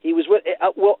 He was with.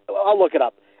 I'll look it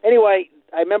up. Anyway,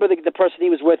 I remember the person he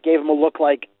was with gave him a look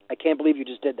like, "I can't believe you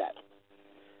just did that."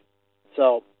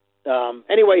 So,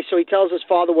 anyway, so he tells his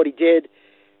father what he did.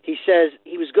 He says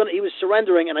he was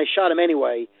surrendering, and I shot him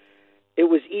anyway. It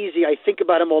was easy. I think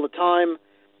about him all the time.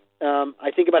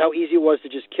 I think about how easy it was to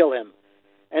just kill him.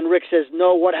 And Rick says,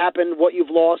 "No, what happened, what you've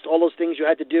lost, all those things you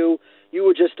had to do, you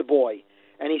were just a boy."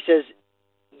 And he says,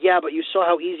 "Yeah, but you saw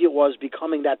how easy it was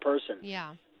becoming that person."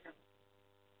 Yeah.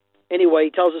 Anyway,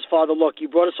 he tells his father, "Look, you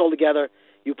brought us all together.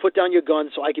 You put down your gun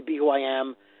so I could be who I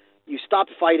am. You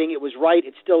stopped fighting. It was right.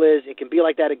 It still is. It can be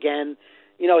like that again."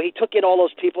 You know, he took in all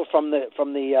those people from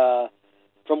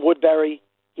Woodbury.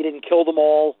 He didn't kill them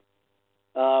all.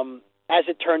 As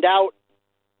it turned out,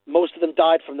 most of them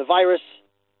died from the virus.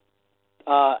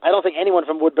 I don't think anyone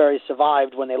from Woodbury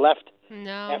survived when they left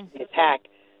after the attack.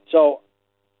 So,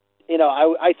 you know,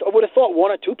 I would have thought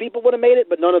one or two people would have made it,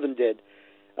 but none of them did.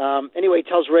 Anyway, he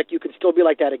tells Rick, "You can still be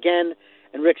like that again."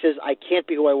 And Rick says, "I can't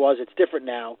be who I was. It's different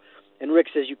now." And Rick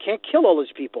says, "You can't kill all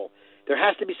those people. There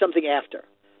has to be something after.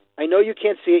 I know you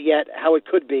can't see it yet, how it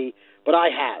could be, but I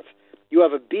have. You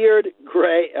have a beard,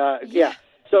 gray, yeah.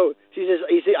 So she says,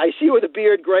 I see you with a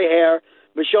beard, gray hair.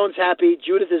 Michonne's happy.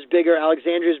 Judith is bigger.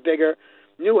 Alexandria's bigger.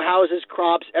 New houses,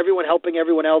 crops, everyone helping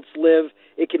everyone else live.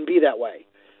 It can be that way."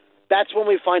 That's when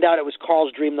we find out it was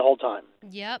Carl's dream the whole time.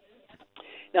 Yep.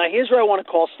 Now, here's where I want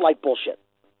to call slight bullshit.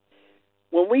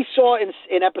 When we saw in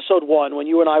episode 1, when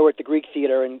you and I were at the Greek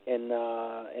Theater in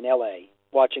L.A.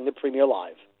 watching the premiere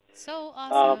live. So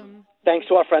awesome. Thanks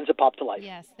to our friends at Pop to Life.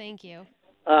 Yes, thank you.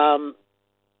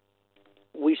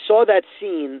 We saw that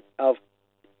scene of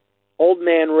old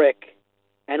man Rick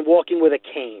and walking with a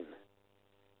cane.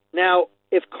 Now,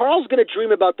 if Carl's going to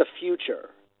dream about the future,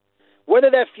 whether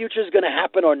that future is going to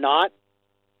happen or not,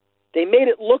 they made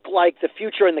it look like the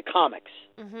future in the comics.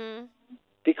 Mm-hmm.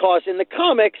 Because in the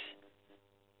comics,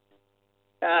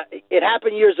 it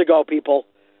happened years ago, people.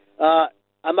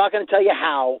 I'm not going to tell you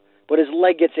how, but his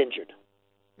leg gets injured.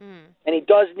 And he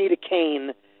does need a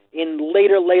cane in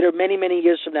later, many, many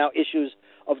years from now, issues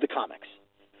of the comics.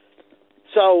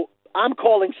 So I'm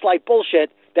calling slight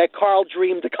bullshit that Carl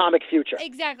dreamed the comic future.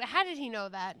 Exactly. How did he know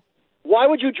that? Why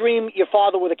would you dream your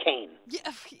father with a cane?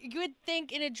 Yeah, you would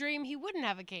think in a dream he wouldn't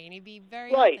have a cane. He'd be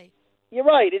very right. healthy. You're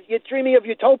right. You're dreaming of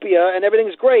utopia and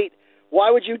everything's great. Why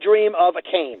would you dream of a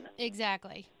cane?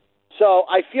 Exactly. So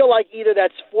I feel like either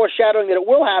that's foreshadowing that it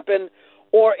will happen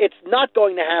or it's not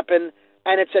going to happen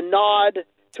and it's a nod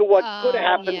to what could have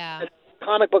happened. Yeah.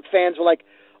 Comic book fans were like,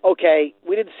 okay,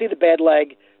 we didn't see the bad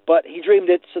leg, but he dreamed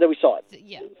it so that we saw it.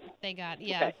 Yeah, they got,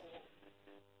 Okay.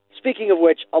 Speaking of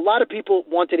which, a lot of people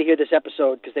wanted to hear this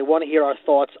episode because they want to hear our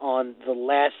thoughts on the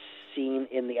last scene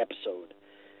in the episode.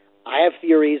 I have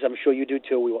theories. I'm sure you do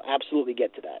too. We will absolutely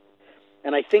get to that.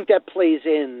 And I think that plays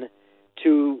in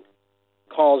to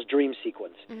Carl's dream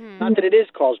sequence. Mm-hmm. Not that it is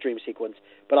Carl's dream sequence,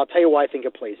 but I'll tell you why I think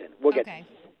it plays in. We'll get to it.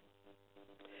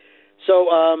 So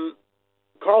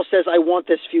Carl says, "I want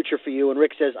this future for you." And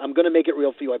Rick says, "I'm going to make it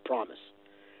real for you, I promise."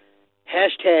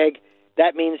 Hashtag,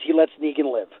 that means he lets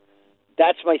Negan live.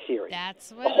 That's my theory.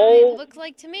 That's what it looks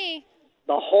like to me.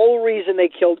 The whole reason they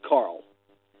killed Carl.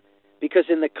 Because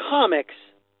in the comics,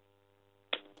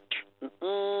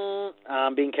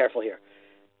 I'm being careful here.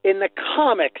 In the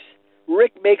comics,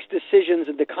 Rick makes decisions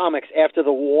in the comics after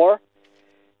the war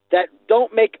that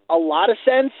don't make a lot of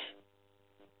sense.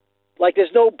 Like,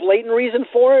 there's no blatant reason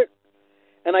for it.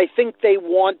 And I think they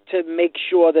want to make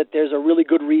sure that there's a really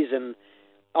good reason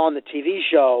on the TV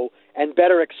show and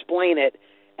better explain it.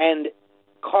 And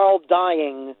Carl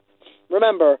dying,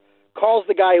 remember, Carl's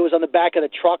the guy who was on the back of the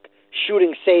truck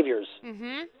shooting saviors.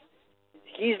 Mm-hmm.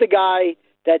 He's the guy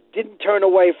that didn't turn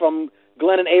away from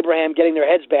Glenn and Abraham getting their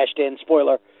heads bashed in,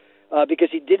 spoiler, because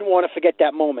he didn't want to forget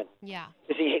that moment. Yeah.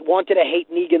 Because he wanted to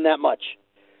hate Negan that much.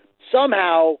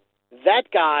 somehow that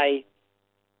guy,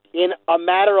 in a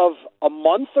matter of a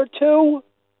month or two,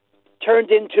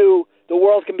 turned into the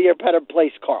world can be a better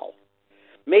place, Carl.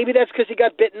 Maybe that's because he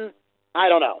got bitten. I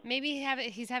don't know. Maybe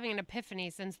he's having an epiphany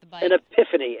since the bite. An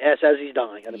epiphany, as he's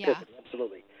dying. An epiphany,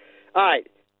 absolutely. All right.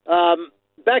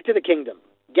 Back to the kingdom.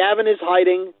 Gavin is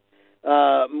hiding.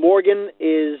 Morgan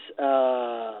is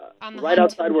right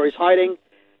outside where he's hiding,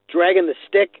 dragging the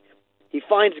stick. He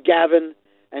finds Gavin,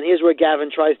 and here's where Gavin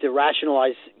tries to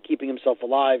rationalize keeping himself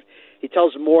alive. He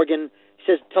tells Morgan,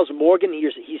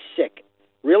 he's sick.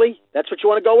 Really? That's what you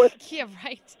want to go with? Yeah,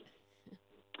 right.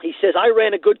 He says, I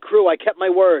ran a good crew. I kept my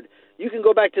word. You can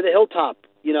go back to the hilltop,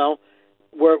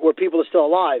 where people are still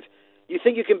alive. You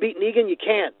think you can beat Negan? You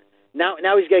can't. Now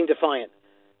he's getting defiant.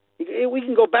 We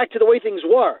can go back to the way things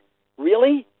were.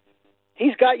 Really?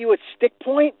 He's got you at stick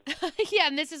point? Yeah,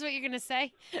 and this is what you're going to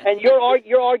say? And your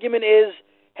argument is,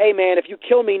 hey, man, if you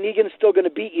kill me, Negan's still going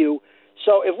to beat you.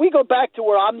 So if we go back to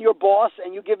where I'm your boss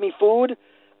and you give me food,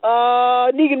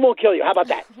 Negan won't kill you. How about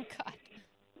that? Oh, God.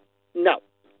 No.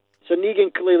 So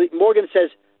Morgan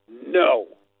says, no.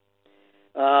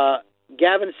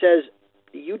 Gavin says,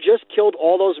 you just killed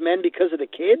all those men because of the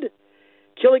kid?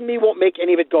 Killing me won't make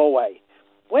any of it go away.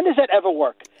 When does that ever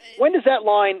work? When does that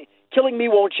line, killing me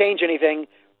won't change anything,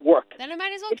 work? Then I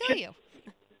might as well kill you.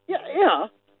 Yeah.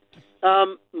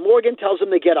 Morgan tells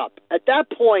him to get up. At that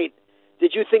point,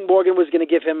 did you think Morgan was going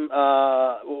to give him,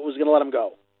 was going to let him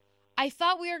go? I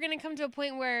thought we were going to come to a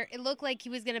point where it looked like he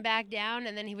was going to back down,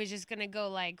 and then he was just going to go,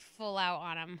 like, full out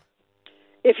on him.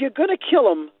 If you're going to kill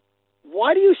him,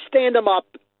 why do you stand him up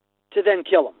to then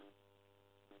kill him?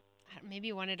 Maybe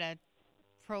he wanted to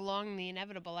prolong the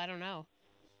inevitable. I don't know.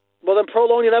 Well, then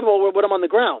prolong the inevitable with him on the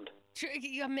ground.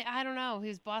 I don't know. He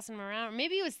was bossing him around.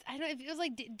 Maybe it was, it was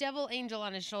like devil angel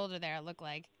on his shoulder there, it looked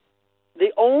like.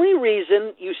 The only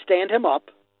reason you stand him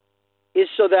up is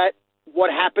so that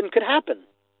what happened could happen.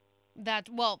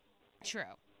 True.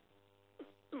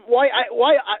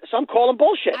 So I'm calling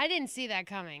bullshit. I didn't see that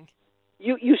coming.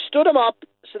 You stood him up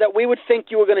so that we would think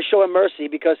you were going to show him mercy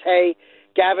because, hey,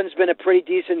 Gavin's been a pretty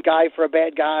decent guy for a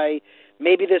bad guy.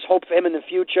 Maybe there's hope for him in the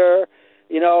future.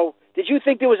 Did you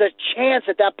think there was a chance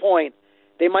at that point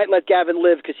they might let Gavin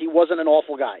live because he wasn't an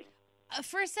awful guy?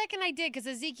 For a second I did, because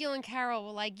Ezekiel and Carol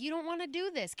were like, you don't want to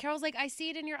do this. Carol's like, I see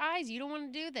it in your eyes. You don't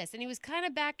want to do this. And he was kind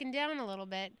of backing down a little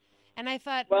bit. And I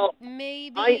thought, well,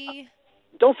 maybe...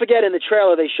 Don't forget, in the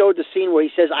trailer, they showed the scene where he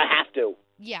says, I have to.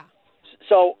 Yeah.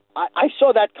 So I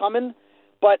saw that coming,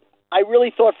 but I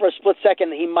really thought for a split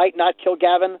second he might not kill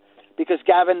Gavin because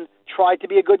Gavin tried to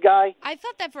be a good guy. I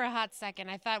thought that for a hot second.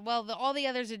 I thought, well, all the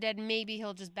others are dead. Maybe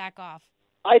he'll just back off.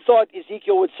 I thought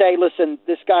Ezekiel would say, listen,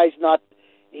 this guy's not...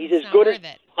 He's as good as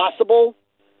possible,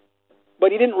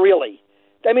 but he didn't really.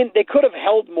 I mean, they could have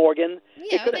held Morgan.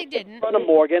 Yeah, they didn't. In front of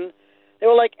Morgan. They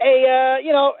were like, hey,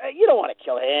 you don't want to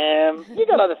kill him. You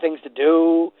got other things to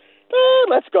do.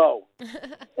 Let's go.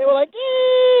 They were like,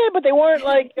 but they weren't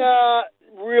like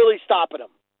really stopping him.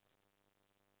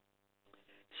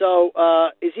 So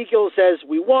Ezekiel says,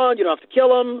 we won. You don't have to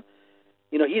kill him.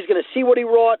 He's going to see what he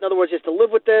wrought. In other words, he has to live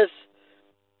with this.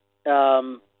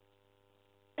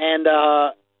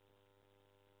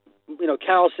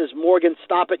 Carol says, Morgan,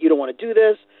 stop it. You don't want to do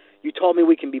this. You told me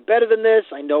we can be better than this.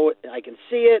 I know it. I can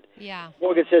see it. Yeah.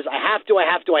 Morgan says, I have to.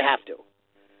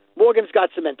 Morgan's got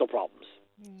some mental problems.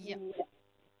 Yep.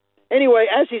 Anyway,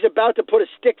 as he's about to put a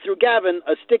stick through Gavin,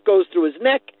 a stick goes through his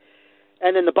neck,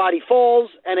 and then the body falls,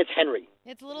 and it's Henry.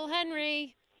 It's little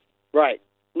Henry. Right.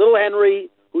 Little Henry,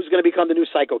 who's going to become the new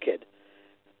Psycho Kid.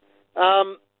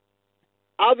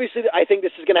 Obviously, I think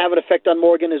this is going to have an effect on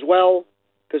Morgan as well,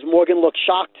 because Morgan looks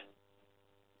shocked.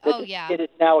 Oh, yeah. It is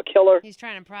now a killer. He's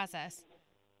trying to process.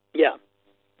 Yeah.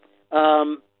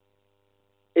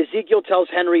 Ezekiel tells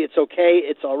Henry it's okay,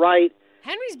 it's all right.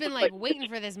 Henry's been, waiting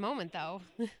for this moment, though.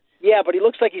 Yeah, but he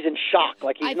looks like he's in shock.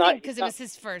 Like he's not. I think because it was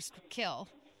his first kill.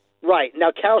 Right.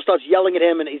 Now Carol starts yelling at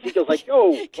him, and Ezekiel's like,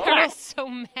 oh. Carol's so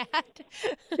mad.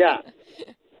 Yeah.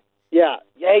 Yeah.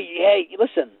 Hey,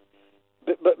 listen.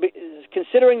 But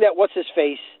considering that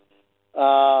what's-his-face,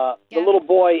 the little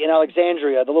boy in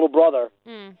Alexandria, the little brother,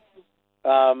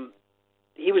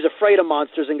 he was afraid of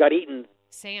monsters and got eaten.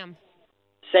 Sam.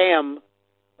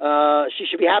 She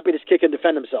should be happy this kid can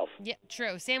defend himself. Yeah,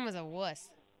 true. Sam was a wuss.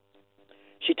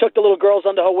 She took the little girls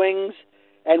under her wings,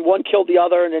 and one killed the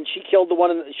other, and then she killed the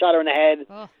one and shot her in the head.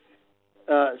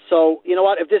 Oh. So, you know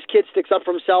what? If this kid sticks up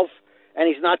for himself and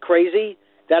he's not crazy,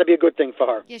 that'd be a good thing for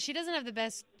her. Yeah, she doesn't have the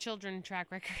best children track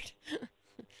record.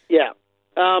 Yeah.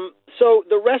 So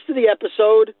the rest of the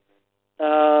episode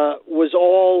was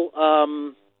all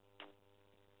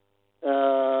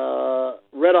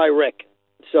Red Eye Rick.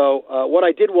 So what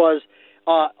I did was,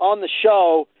 on the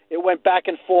show, it went back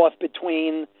and forth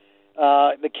between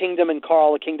the Kingdom and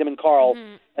Carl,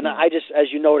 Mm-hmm. and I just,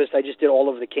 as you noticed, I just did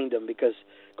all of the Kingdom because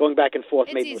going back and forth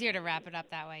It's made easier to wrap it up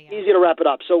that way. Yeah. easier to wrap it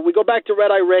up. So we go back to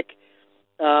Red Eye Rick.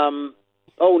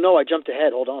 Oh no, I jumped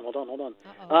ahead. Hold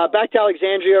on. Back to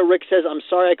Alexandria. Rick says, "I'm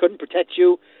sorry I couldn't protect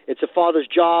you. It's a father's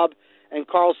job." And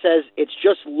Carl says, "It's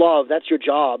just love. That's your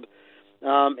job."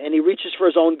 And he reaches for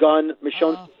his own gun.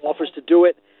 Michonne offers to do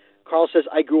it. Carl says,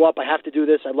 "I grew up. I have to do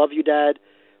this. I love you, Dad."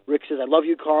 Rick says, "I love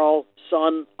you, Carl.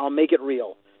 Son, I'll make it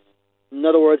real." In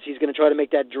other words, he's going to try to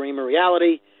make that dream a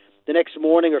reality. The next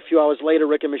morning or a few hours later,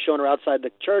 Rick and Michonne are outside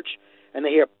the church, and they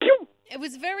hear, pew! It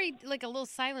was very, like a little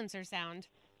silencer sound.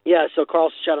 Yeah, so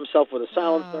Carl shot himself with a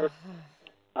silencer.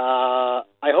 I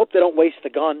hope they don't waste the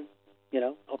gun.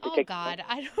 Hope they take God,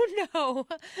 I don't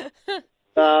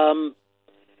know.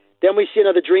 Then we see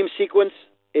another dream sequence.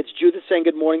 It's Judith saying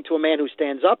good morning to a man who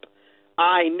stands up.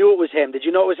 I knew it was him. Did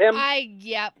you know it was him?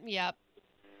 Yep.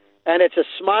 And it's a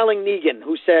smiling Negan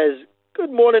who says,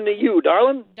 "Good morning to you,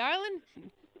 darling." Darling?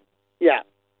 Yeah.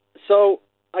 So,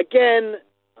 again,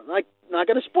 I'm not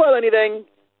going to spoil anything,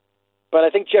 but I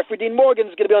think Jeffrey Dean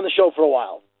Morgan's going to be on the show for a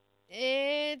while.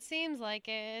 It seems like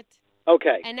it.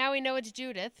 Okay. And now we know it's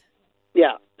Judith.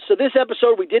 Yeah. So this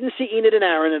episode, we didn't see Enid and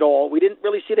Aaron at all. We didn't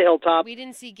really see the hilltop. We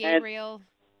didn't see Gabriel.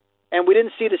 And we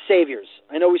didn't see the Saviors.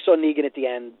 I know we saw Negan at the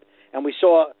end, and we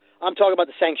saw, I'm talking about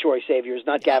the Sanctuary Saviors,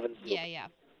 not Gavin's. Yeah.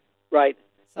 Right.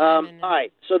 All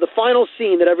right. So the final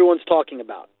scene that everyone's talking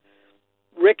about.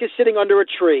 Rick is sitting under a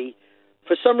tree.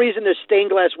 For some reason, there's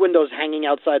stained glass windows hanging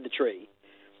outside the tree,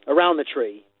 around the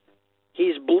tree.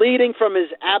 He's bleeding from his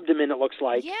abdomen, it looks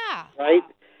like. Yeah. Right?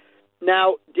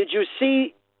 Now, did you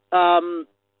see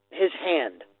his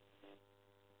hand?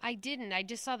 I didn't. I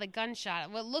just saw the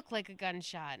gunshot. What looked like a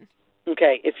gunshot.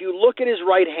 Okay. If you look at his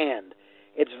right hand,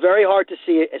 it's very hard to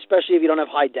see it, especially if you don't have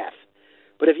high def.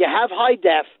 But if you have high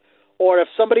def, or if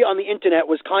somebody on the internet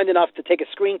was kind enough to take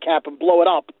a screen cap and blow it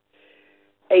up,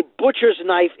 a butcher's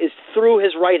knife is through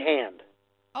his right hand.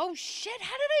 Oh, shit.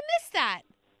 How did I miss that?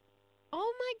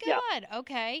 Oh, my God. Yeah.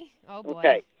 Okay. Oh, boy.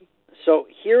 Okay. So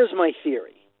here's my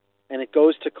theory, and it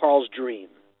goes to Carl's dream.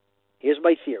 Here's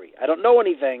my theory. I don't know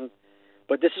anything,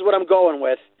 but this is what I'm going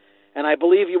with, and I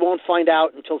believe you won't find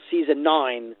out until season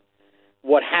 9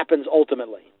 what happens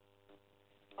ultimately.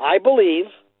 I believe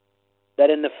that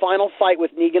in the final fight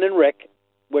with Negan and Rick,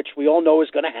 which we all know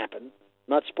is going to happen, I'm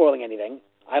not spoiling anything,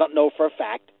 I don't know for a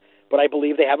fact, but I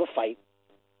believe they have a fight.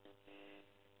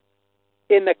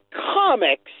 In the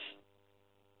comics,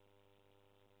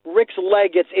 Rick's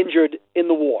leg gets injured in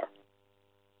the war.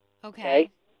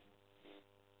 Okay.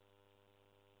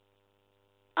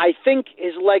 I think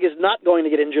his leg is not going to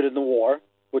get injured in the war,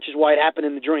 which is why it happened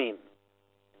in the dream.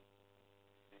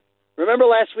 Remember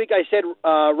last week I said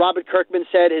Robert Kirkman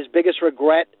said his biggest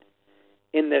regret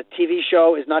in the TV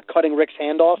show is not cutting Rick's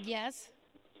hand off? Yes.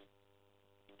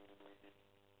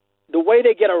 The way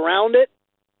they get around it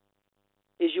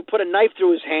is you put a knife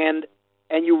through his hand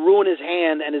and you ruin his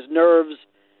hand and his nerves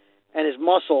and his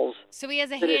muscles. So he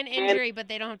has a hand injury, but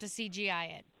they don't have to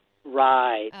CGI it.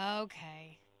 Right.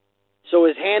 Okay. So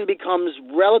his hand becomes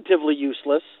relatively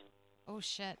useless. Oh,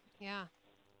 shit. Yeah.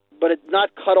 But it's not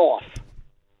cut off.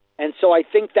 And so I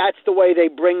think that's the way they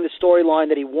bring the storyline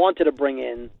that he wanted to bring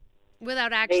in.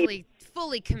 Without actually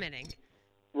fully committing.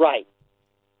 Right.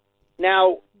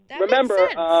 Now, remember,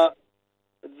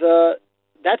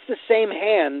 that's the same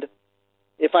hand,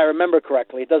 if I remember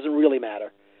correctly. It doesn't really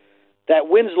matter. That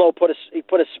Winslow put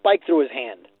a spike through his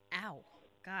hand. Ow.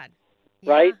 God.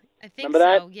 Yeah, right? I think remember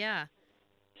so, that? Yeah.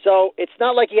 So it's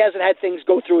not like he hasn't had things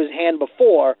go through his hand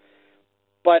before,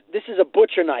 but this is a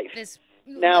butcher knife.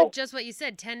 Now, just what you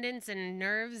said, tendons and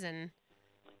nerves and...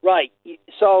 Right.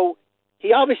 So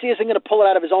he obviously isn't going to pull it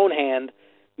out of his own hand.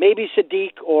 Maybe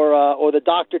Sadiq or the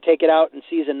doctor take it out in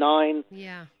season 9.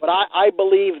 Yeah. But I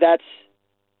believe that's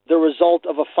the result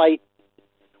of a fight,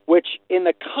 which in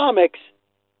the comics,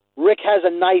 Rick has a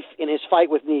knife in his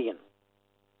fight with Negan.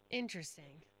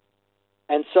 Interesting.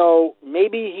 And so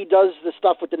maybe he does the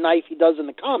stuff with the knife he does in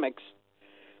the comics,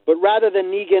 but rather than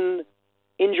Negan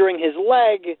injuring his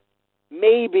leg,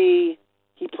 maybe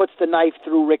he puts the knife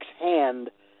through Rick's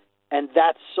hand, and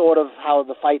that's sort of how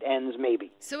the fight ends,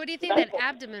 maybe. So what do you think that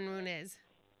abdomen wound is?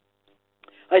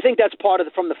 I think that's part of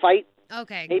from the fight.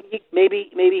 Okay. Maybe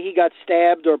he got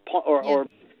stabbed or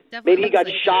maybe he got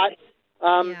shot.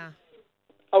 Yeah.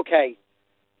 Okay.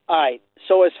 All right.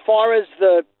 So as far as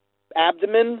the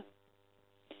abdomen,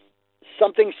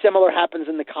 something similar happens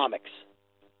in the comics.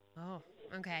 Oh,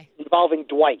 okay. Involving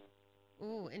Dwight.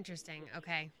 Ooh, interesting.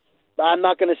 Okay. I'm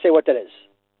not going to say what that is.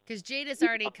 Because Jadis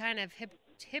already kind of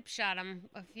hip shot him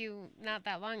not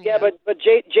that long ago. Yeah, but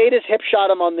Jadis hip shot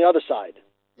him on the other side.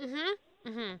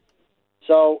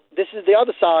 So this is the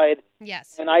other side.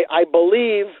 Yes. And I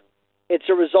believe it's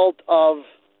a result of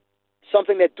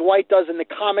something that Dwight does in the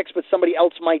comics, but somebody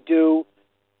else might do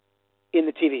in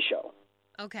the TV show.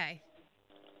 Okay.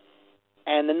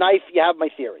 And the knife, you have my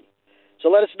theory. So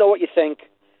let us know what you think.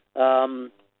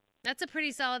 That's a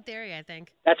pretty solid theory, I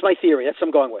think. That's my theory. That's what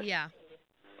I'm going with. Yeah.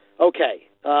 Okay.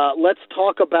 Let's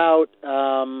talk about...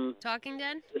 Talking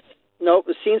Dead? No,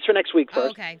 the scenes for next week first. Oh,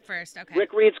 okay, first. Okay.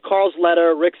 Rick reads Carl's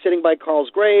letter. Rick sitting by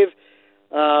Carl's grave.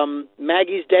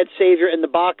 Maggie's dead savior in the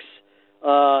box.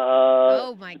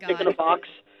 Oh, my God. In a box.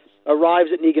 Arrives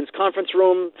at Negan's conference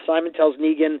room. Simon tells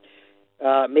Negan,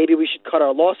 maybe we should cut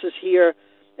our losses here.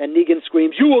 And Negan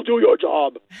screams, "You will do your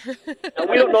job." And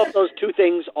we don't know if those two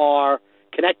things are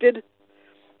connected.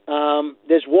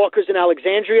 There's walkers in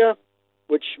Alexandria,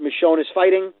 which Michonne is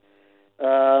fighting.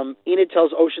 Enid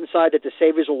tells Oceanside that the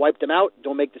Saviors will wipe them out.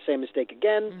 Don't make the same mistake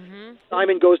again.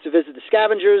 Simon goes to visit the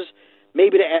scavengers.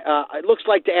 Maybe it looks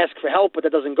like to ask for help, but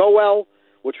that doesn't go well,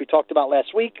 which we talked about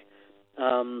last week.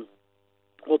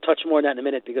 We'll touch more on that in a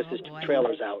minute because there's two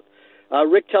trailers out.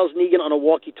 Rick tells Negan on a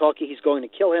walkie-talkie he's going to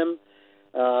kill him.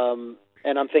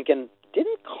 And I'm thinking,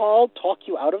 didn't Carl talk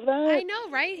you out of that? I know,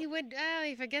 right? He would.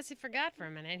 I guess he forgot for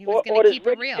a minute. He was going to keep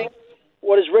it real.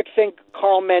 What does Rick think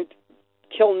Carl meant?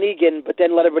 Kill Negan, but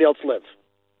then let everybody else live.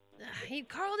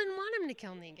 Carl didn't want him to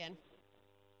kill Negan.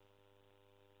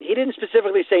 He didn't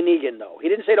specifically say Negan, though. He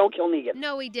didn't say don't kill Negan.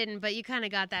 No, he didn't, but you kind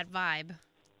of got that vibe.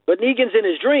 But Negan's in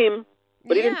his dream,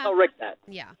 but he didn't tell Rick that.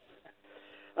 Yeah.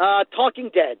 Talking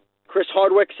Dead. Chris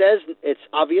Hardwick says it's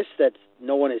obvious that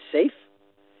no one is safe.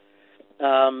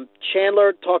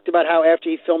 Chandler talked about how after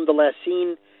he filmed the last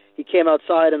scene, he came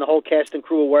outside and the whole cast and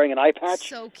crew were wearing an eye patch.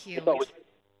 So cute.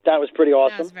 That was pretty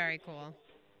awesome. That was very cool.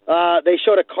 They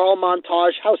showed a Carl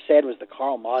montage. How sad was the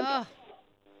Carl montage?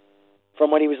 From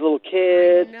when he was a little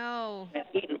kid. No. And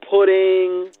eating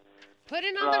pudding.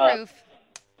 Pudding on the roof.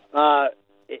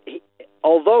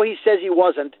 Although he says he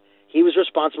wasn't, he was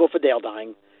responsible for Dale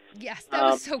dying. Yes, that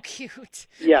was so cute.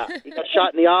 Yeah, he got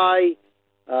shot in the eye,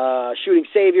 shooting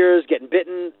saviors, getting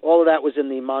bitten. All of that was in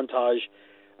the montage.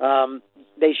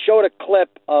 They showed a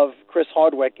clip of Chris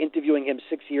Hardwick interviewing him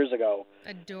 6 years ago.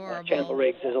 Adorable. Chandler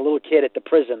Riggs as a little kid at the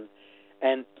prison.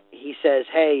 And he says,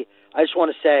 hey, I just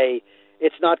want to say,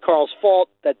 it's not Carl's fault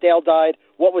that Dale died.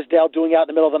 What was Dale doing out in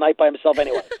the middle of the night by himself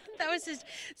anyway? That was just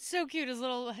so cute, his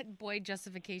little boy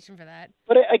justification for that.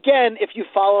 But again, if you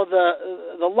follow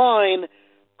the line,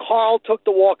 Carl took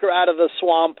the walker out of the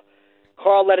swamp.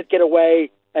 Carl let it get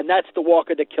away, and that's the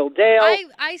walker that killed Dale.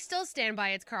 I still stand by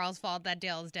it's Carl's fault that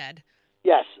Dale is dead.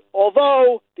 Yes,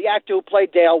 although the actor who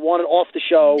played Dale wanted off the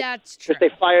show. That's true. Because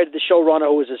they fired the showrunner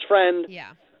who was his friend.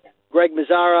 Yeah. Greg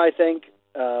Mazzara, I think.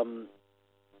 And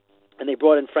they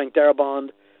brought in Frank Darabont.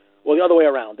 Well, the other way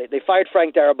around. They fired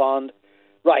Frank Darabont,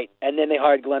 right, and then they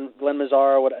hired Glenn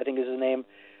Mazzara, what I think is his name,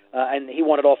 and he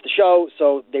wanted off the show,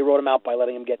 so they wrote him out by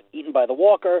letting him get eaten by the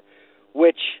walker,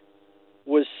 which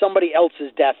was somebody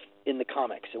else's death in the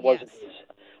comics. It wasn't his.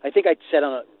 I think I said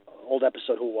on an old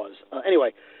episode who it was.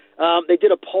 Anyway, they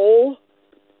did a poll.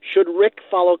 Should Rick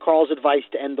follow Carl's advice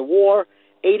to end the war?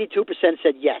 82%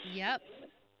 said yes. Yep.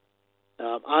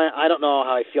 I don't know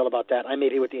how I feel about that. I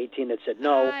made it with the 18 that said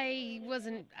no. I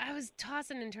was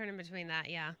tossing and turning between that,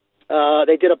 yeah.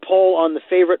 They did a poll on the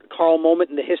favorite Carl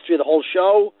moment in the history of the whole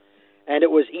show, and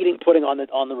it was eating pudding on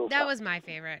the rooftop. That was my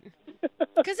favorite.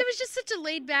 Because it was just such a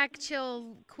laid-back,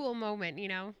 chill, cool moment, you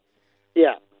know?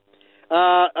 Yeah.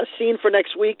 A scene for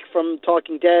next week from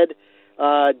Talking Dead.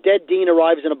 Dead Dean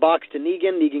arrives in a box to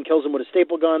Negan. Negan kills him with a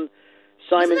staple gun.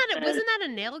 Wasn't that a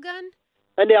nail gun?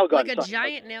 A nail gun. Like a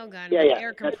giant nail gun with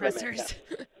air compressors.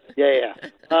 Yeah.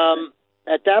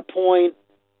 At that point,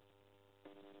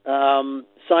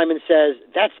 Simon says,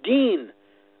 that's Dean.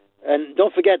 And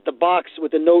don't forget the box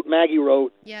with the note Maggie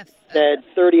wrote said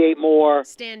 38 more.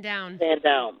 Stand down. Stand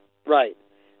down. Right.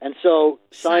 And so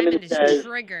Simon says, is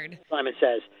triggered. Simon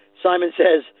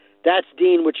says, that's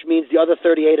Dean, which means the other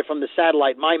 38 are from the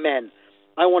satellite, my men.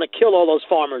 I want to kill all those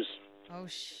farmers. Oh,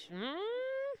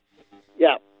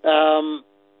 Yeah.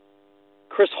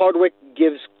 Chris Hardwick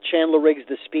gives Chandler Riggs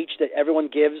the speech that everyone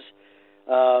gives.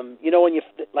 You know, when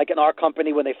like in our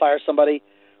company, when they fire somebody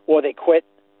or they quit,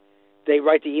 they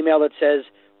write the email that says,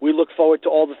 we look forward to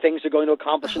all the things they're going to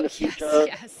accomplish in the future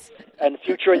and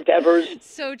future endeavors.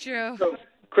 So true. So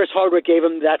Chris Hardwick gave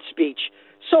him that speech.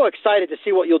 So excited to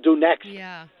see what you'll do next.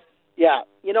 Yeah. Yeah.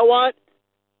 You know what?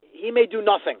 He may do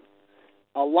nothing.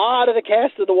 a lot of the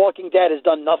cast of The Walking Dead has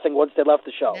done nothing once they left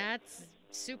the show. That's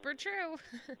super true.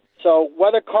 So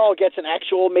whether Carl gets an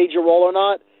actual major role or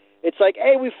not, it's like,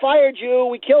 hey, we fired you,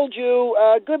 we killed you,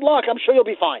 good luck, I'm sure you'll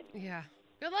be fine. Yeah.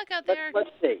 Good luck out there. Let's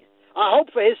see. I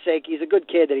hope for his sake he's a good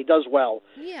kid, that he does well.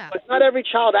 Yeah. But not every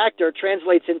child actor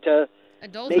translates into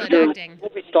Adulthood major acting.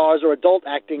 movie stars or adult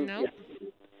acting. Nope. Yeah.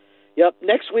 Yep.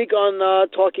 Next week on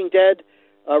Talking Dead,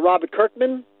 Robert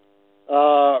Kirkman,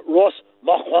 Ross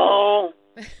Marquand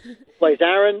plays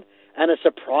Aaron, and a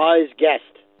surprise guest.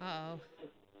 Uh-oh.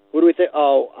 Who do we think?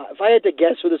 Oh, if I had to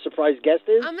guess who the surprise guest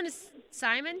is, I'm going to...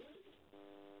 Simon?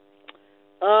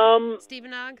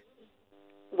 Stephen Ogg?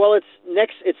 Well, it's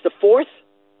the 4th,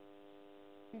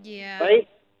 Yeah. right?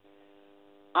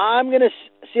 I'm going to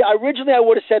see. Originally, I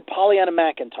would have said Pollyanna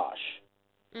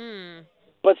McIntosh.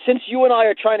 But since you and I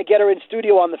are trying to get her in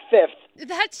studio on the 5th,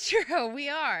 That's true. We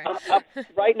are.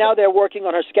 right now they're working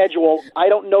on her schedule. I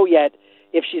don't know yet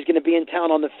if she's going to be in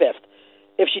town on the 5th.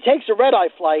 If she takes a red-eye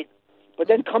flight, but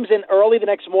then comes in early the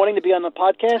next morning to be on the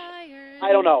podcast, Tired.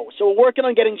 I don't know. So we're working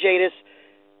on getting Jadis.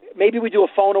 Maybe we do a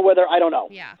phone with her. I don't know.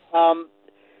 Yeah.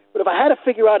 But if I had to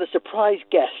figure out a surprise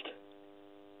guest.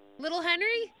 Little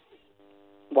Henry?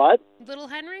 What? Little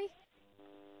Henry?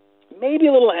 Maybe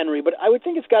a little Henry, but I would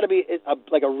think it's got to be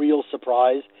like a real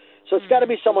surprise. So it's got to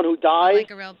be someone who dies.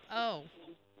 Like a real... Oh.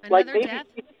 Like Another maybe, death?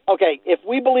 okay, if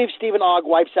we believe Stephen Ogg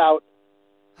wipes out,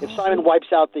 if Simon wipes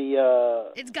out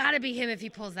the... It's got to be him if he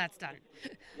pulls that stunt.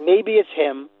 maybe it's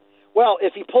him. Well,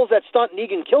 if he pulls that stunt and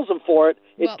Negan kills him for it,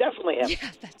 it's Well, definitely him.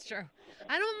 Yeah, that's true.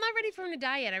 I'm not ready for him to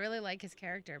die yet. I really like his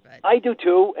character, but... I do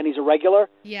too, and he's a regular.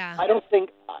 Yeah. I don't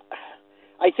think...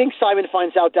 I think Simon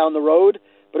finds out down the road,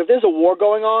 but if there's a war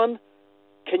going on,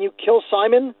 can you kill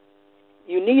Simon?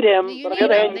 You need him. You but on need the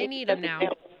other him. hand, They you need to him set an now.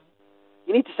 example.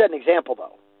 You need to set an example,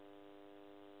 though.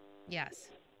 Yes.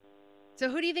 So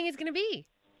who do you think it's going to be?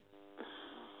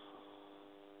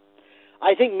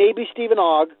 I think maybe Stephen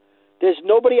Ogg. There's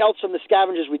nobody else from the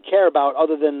Scavengers we'd care about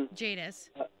other than Jadis.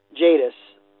 Jadis.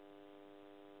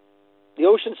 The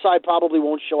Oceanside probably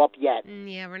won't show up yet.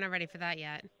 Yeah, we're not ready for that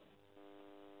yet.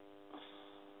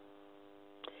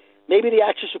 Maybe the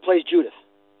actress who plays Judith.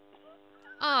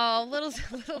 Oh, little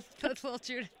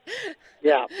Judith.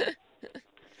 Yeah.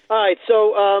 All right,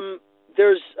 so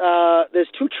there's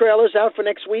 2 trailers out for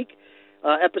next week.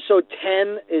 Episode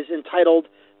 10 is entitled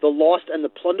 "The Lost and the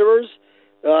Plunderers."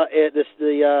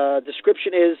 The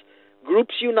description is: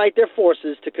 groups unite their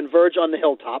forces to converge on the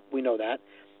hilltop. We know that.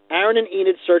 Aaron and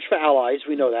Enid search for allies.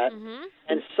 We know that. Mm-hmm.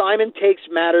 And Simon takes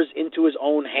matters into his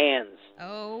own hands.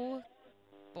 Oh,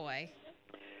 boy.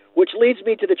 Which leads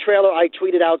me to the trailer I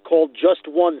tweeted out called "Just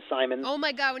One," Simon. Oh,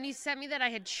 my God. When you sent me that, I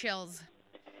had chills.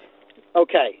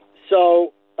 Okay,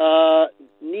 so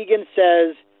Negan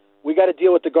says, we got to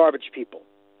deal with the garbage people.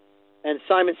 And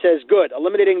Simon says, good,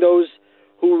 eliminating those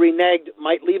who reneged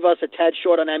might leave us a tad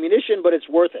short on ammunition, but it's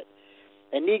worth it.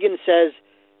 And Negan says,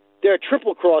 they're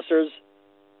triple crossers,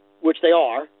 which they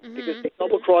are, because they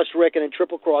double-cross Rick and then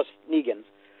triple-cross Negan.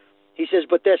 He says,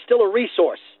 but they're still a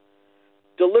resource.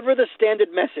 Deliver the standard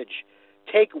message.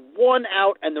 Take one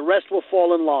out and the rest will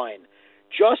fall in line.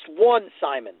 Just one,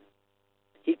 Simon.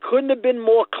 He couldn't have been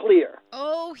more clear.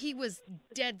 Oh, he was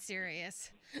dead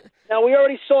serious. Now, we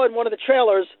already saw in one of the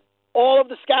trailers, all of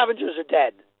the Scavengers are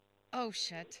dead. Oh,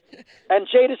 shit. And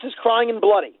Jadis is crying and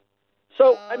bloody.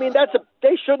 So, I mean,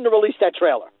 they shouldn't have released that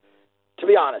trailer, to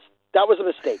be honest. That was a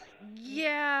mistake.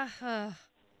 Yeah.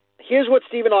 Here's what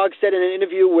Stephen Ogg said in an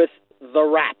interview with The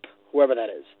Wrap, whoever that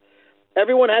is.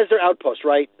 Everyone has their outpost,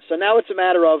 right? So now it's a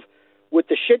matter of, with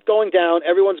the shit going down,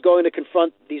 everyone's going to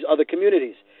confront these other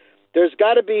communities. There's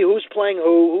got to be who's playing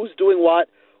who's doing what,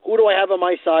 who do I have on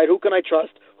my side, who can I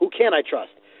trust, who can't I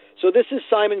trust. So this is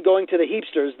Simon going to the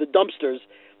heapsters, the dumpsters,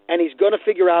 and he's going to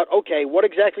figure out, okay, what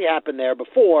exactly happened there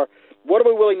before, what are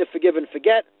we willing to forgive and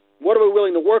forget, what are we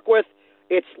willing to work with.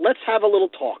 It's let's have a little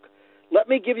talk. Let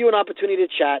me give you an opportunity to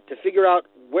chat, to figure out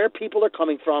where people are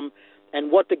coming from and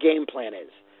what the game plan is.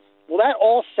 Well, that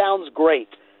all sounds great,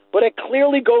 but it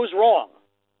clearly goes wrong.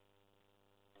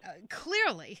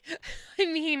 Clearly. I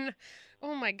mean,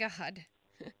 oh my God.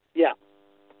 Yeah.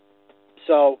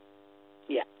 So,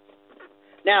 yeah.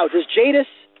 Now, does Jadis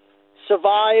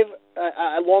survive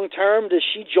long term? Does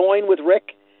she join with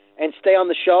Rick and stay on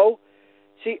the show?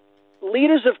 See,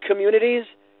 leaders of communities,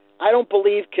 I don't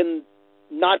believe can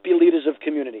not be leaders of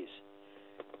communities.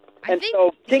 I think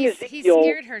so King he Ezekiel,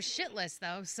 steered her shitless,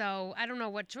 though, so I don't know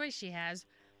what choice she has.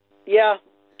 Yeah,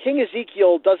 King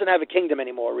Ezekiel doesn't have a kingdom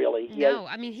anymore, really. No,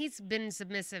 I mean, he's been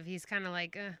submissive. He's kind of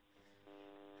like,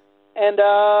 And,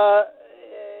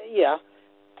 yeah.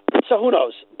 So who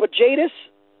knows? But Jadis,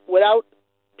 without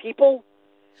people,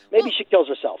 Maybe she kills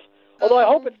herself. Although I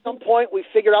hope at some point we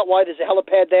figure out why there's a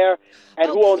helipad there and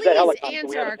who owns that helicopter. Please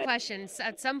answer our questions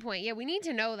at some point. Yeah, we need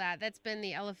to know that. That's been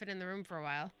the elephant in the room for a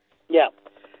while. Yeah.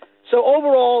 So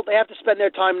overall, they have to spend their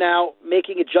time now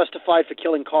making it justified for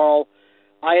killing Carl.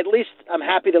 I'm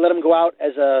happy to let him go out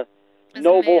as a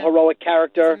noble, heroic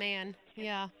character. As a man,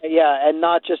 yeah. Yeah, and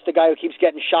not just the guy who keeps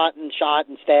getting shot and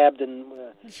stabbed and...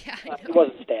 he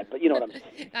wasn't stabbed, but you know what I'm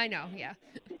saying. I know, yeah.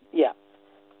 Yeah.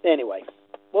 Anyway.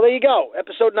 Well, there you go.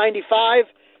 Episode 95.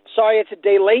 Sorry it's a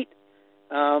day late.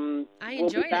 I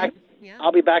enjoyed it. Yeah.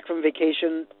 I'll be back from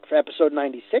vacation for episode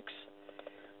 96.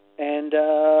 And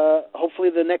hopefully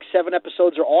the next 7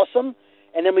 episodes are awesome.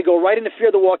 And then we go right into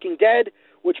Fear the Walking Dead,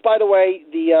 which, by the way,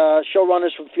 the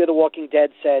showrunners from Fear the Walking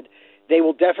Dead said they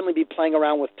will definitely be playing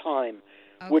around with time,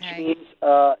 which means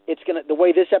it's gonna. The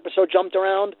way this episode jumped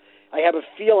around, I have a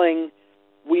feeling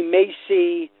we may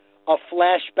see a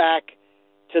flashback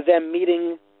to them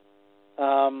meeting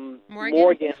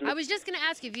Morgan. I was just going to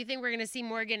ask you if you think we're going to see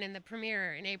Morgan in the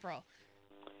premiere in April.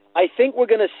 I think we're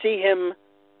going to see him.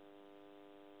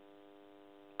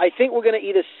 I think we're going to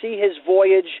either see his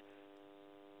voyage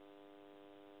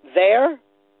there,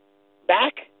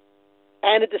 back,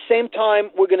 and at the same time,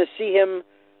 we're going to see him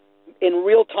in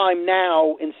real time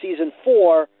now in season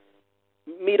 4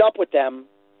 meet up with them.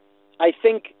 I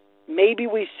think maybe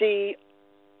we see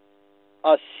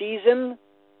a season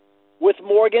with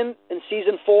Morgan in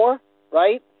season 4,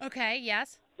 right? Okay,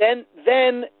 yes. Then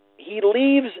he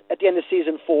leaves at the end of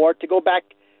season 4 to go back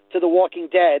to The Walking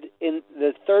Dead in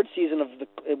the 3rd season of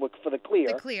for The Clear.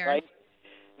 The Clear. Right?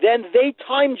 Then they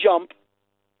time jump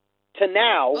to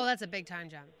now. Oh, that's a big time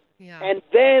jump. Yeah. And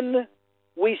then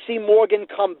we see Morgan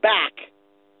come back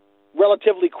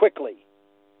relatively quickly.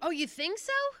 Oh, you think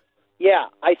so? Yeah,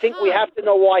 I think we have to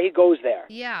know why he goes there.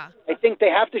 Yeah. I think they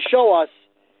have to show us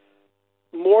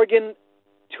Morgan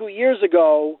 2 years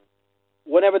ago,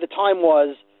 whenever the time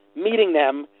was, meeting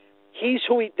them. He's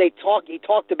who he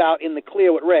talked about in The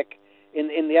Clear with Rick, in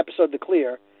the episode The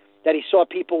Clear, that he saw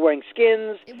people wearing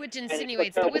skins. Which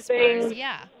insinuates the whispers,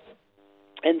 yeah.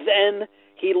 And then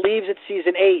he leaves at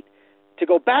season 8 to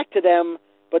go back to them,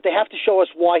 but they have to show us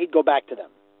why he'd go back to them.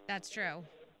 That's true.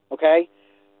 Okay?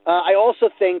 I also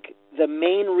think the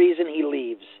main reason he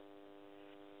leaves,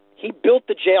 he built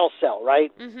the jail cell,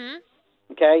 right? Mm-hmm.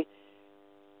 Okay?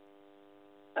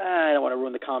 I don't want to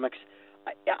ruin the comics.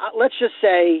 Let's just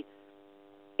say,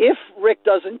 if Rick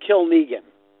doesn't kill Negan,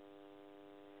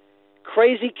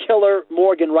 crazy killer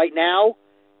Morgan right now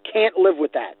can't live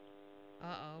with that.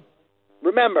 Uh-oh.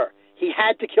 Remember, he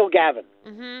had to kill Gavin.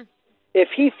 Mm-hmm. If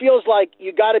he feels like,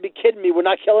 you got to be kidding me, we're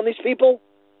not killing these people,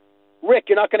 Rick,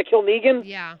 you're not going to kill Negan?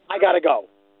 Yeah. I got to go.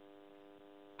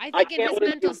 I think in his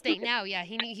mental state now, yeah,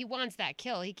 he wants that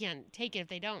kill. He can't take it if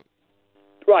they don't.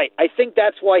 Right. I think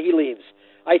that's why he leaves.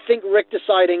 I think Rick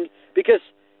deciding, because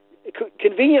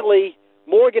conveniently,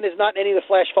 Morgan is not in any of the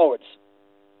flash forwards.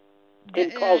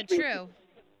 True.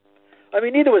 I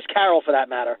mean, neither was Carol, for that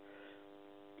matter.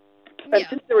 And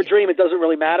since they're a dream, it doesn't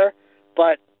really matter.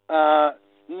 But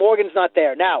Morgan's not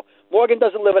there. Now, Morgan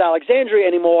doesn't live at Alexandria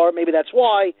anymore. Maybe that's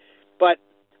why. But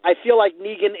I feel like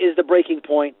Negan is the breaking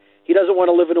point. He doesn't want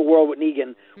to live in a world with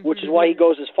Negan, which is why he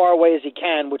goes as far away as he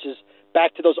can, which is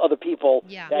back to those other people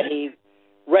that he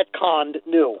retconned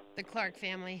knew. The Clark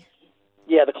family.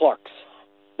 Yeah, the Clarks.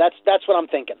 That's what I'm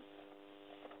thinking.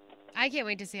 I can't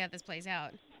wait to see how this plays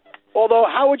out. Although,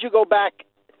 how would you go back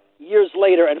years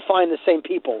later and find the same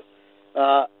people?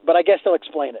 But I guess they'll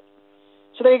explain it.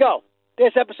 So there you go.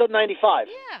 There's episode 95.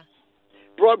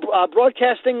 Yeah.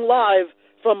 Broadcasting live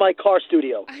from my car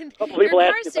studio. Your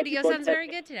car studio sounds very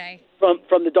good today.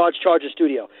 From the Dodge Charger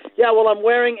studio. Yeah, well, I'm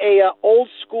wearing a old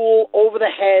school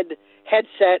over-the-head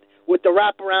headset with the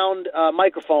wraparound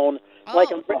microphone,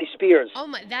 like I'm Britney Spears. Oh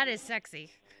my, that is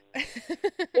sexy.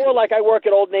 Or like I work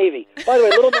at Old Navy. By the way,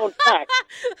 little known fact.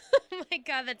 Oh my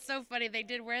God, that's so funny. They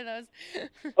did wear those.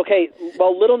 Okay,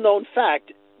 well, little known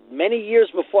fact. Many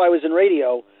years before I was in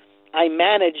radio, I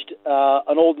managed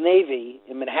an Old Navy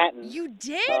in Manhattan. You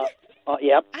did?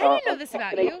 Yep. I didn't know this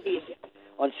about you.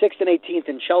 On 6th and 18th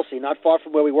in Chelsea, not far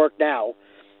from where we work now,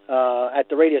 at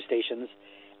the radio stations.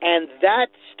 And that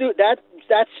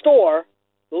store,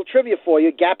 little trivia for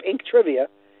you, Gap Inc. trivia,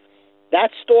 that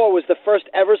store was the first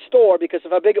ever store, because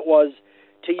of how big it was,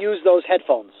 to use those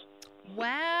headphones.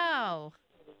 Wow.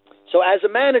 So as a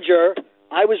manager,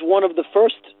 I was one of the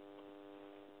first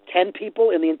 10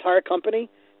 people in the entire company,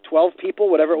 12 people,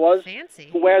 whatever it was, fancy,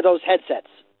 to wear those headsets.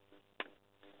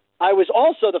 I was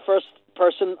also the first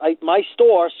person, my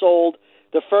store sold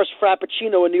the first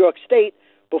Frappuccino in New York State.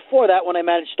 Before that, when I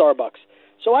managed Starbucks.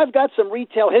 So I've got some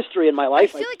retail history in my I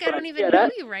life. feel like I don't even share know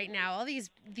that. you right now. All these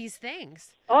things.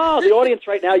 Oh, the audience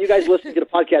right now, you guys listening to the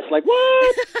podcast, like,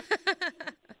 what?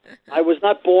 I was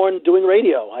not born doing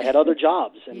radio. I had other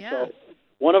jobs. And so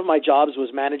one of my jobs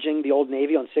was managing the Old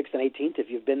Navy on 6th and 18th, if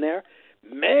you've been there,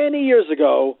 many years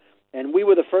ago. And we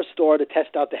were the first store to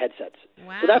test out the headsets.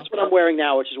 Wow. So that's what I'm wearing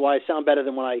now, which is why I sound better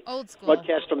than when I Old school.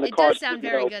 broadcast from the it car. It does sound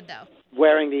very good, though.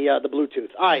 Wearing the Bluetooth.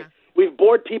 All right. We've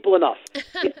bored people enough.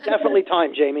 It's definitely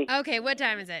time, Jamie. Okay, what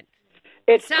time is it?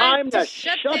 It's time to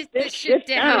shut this shit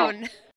down.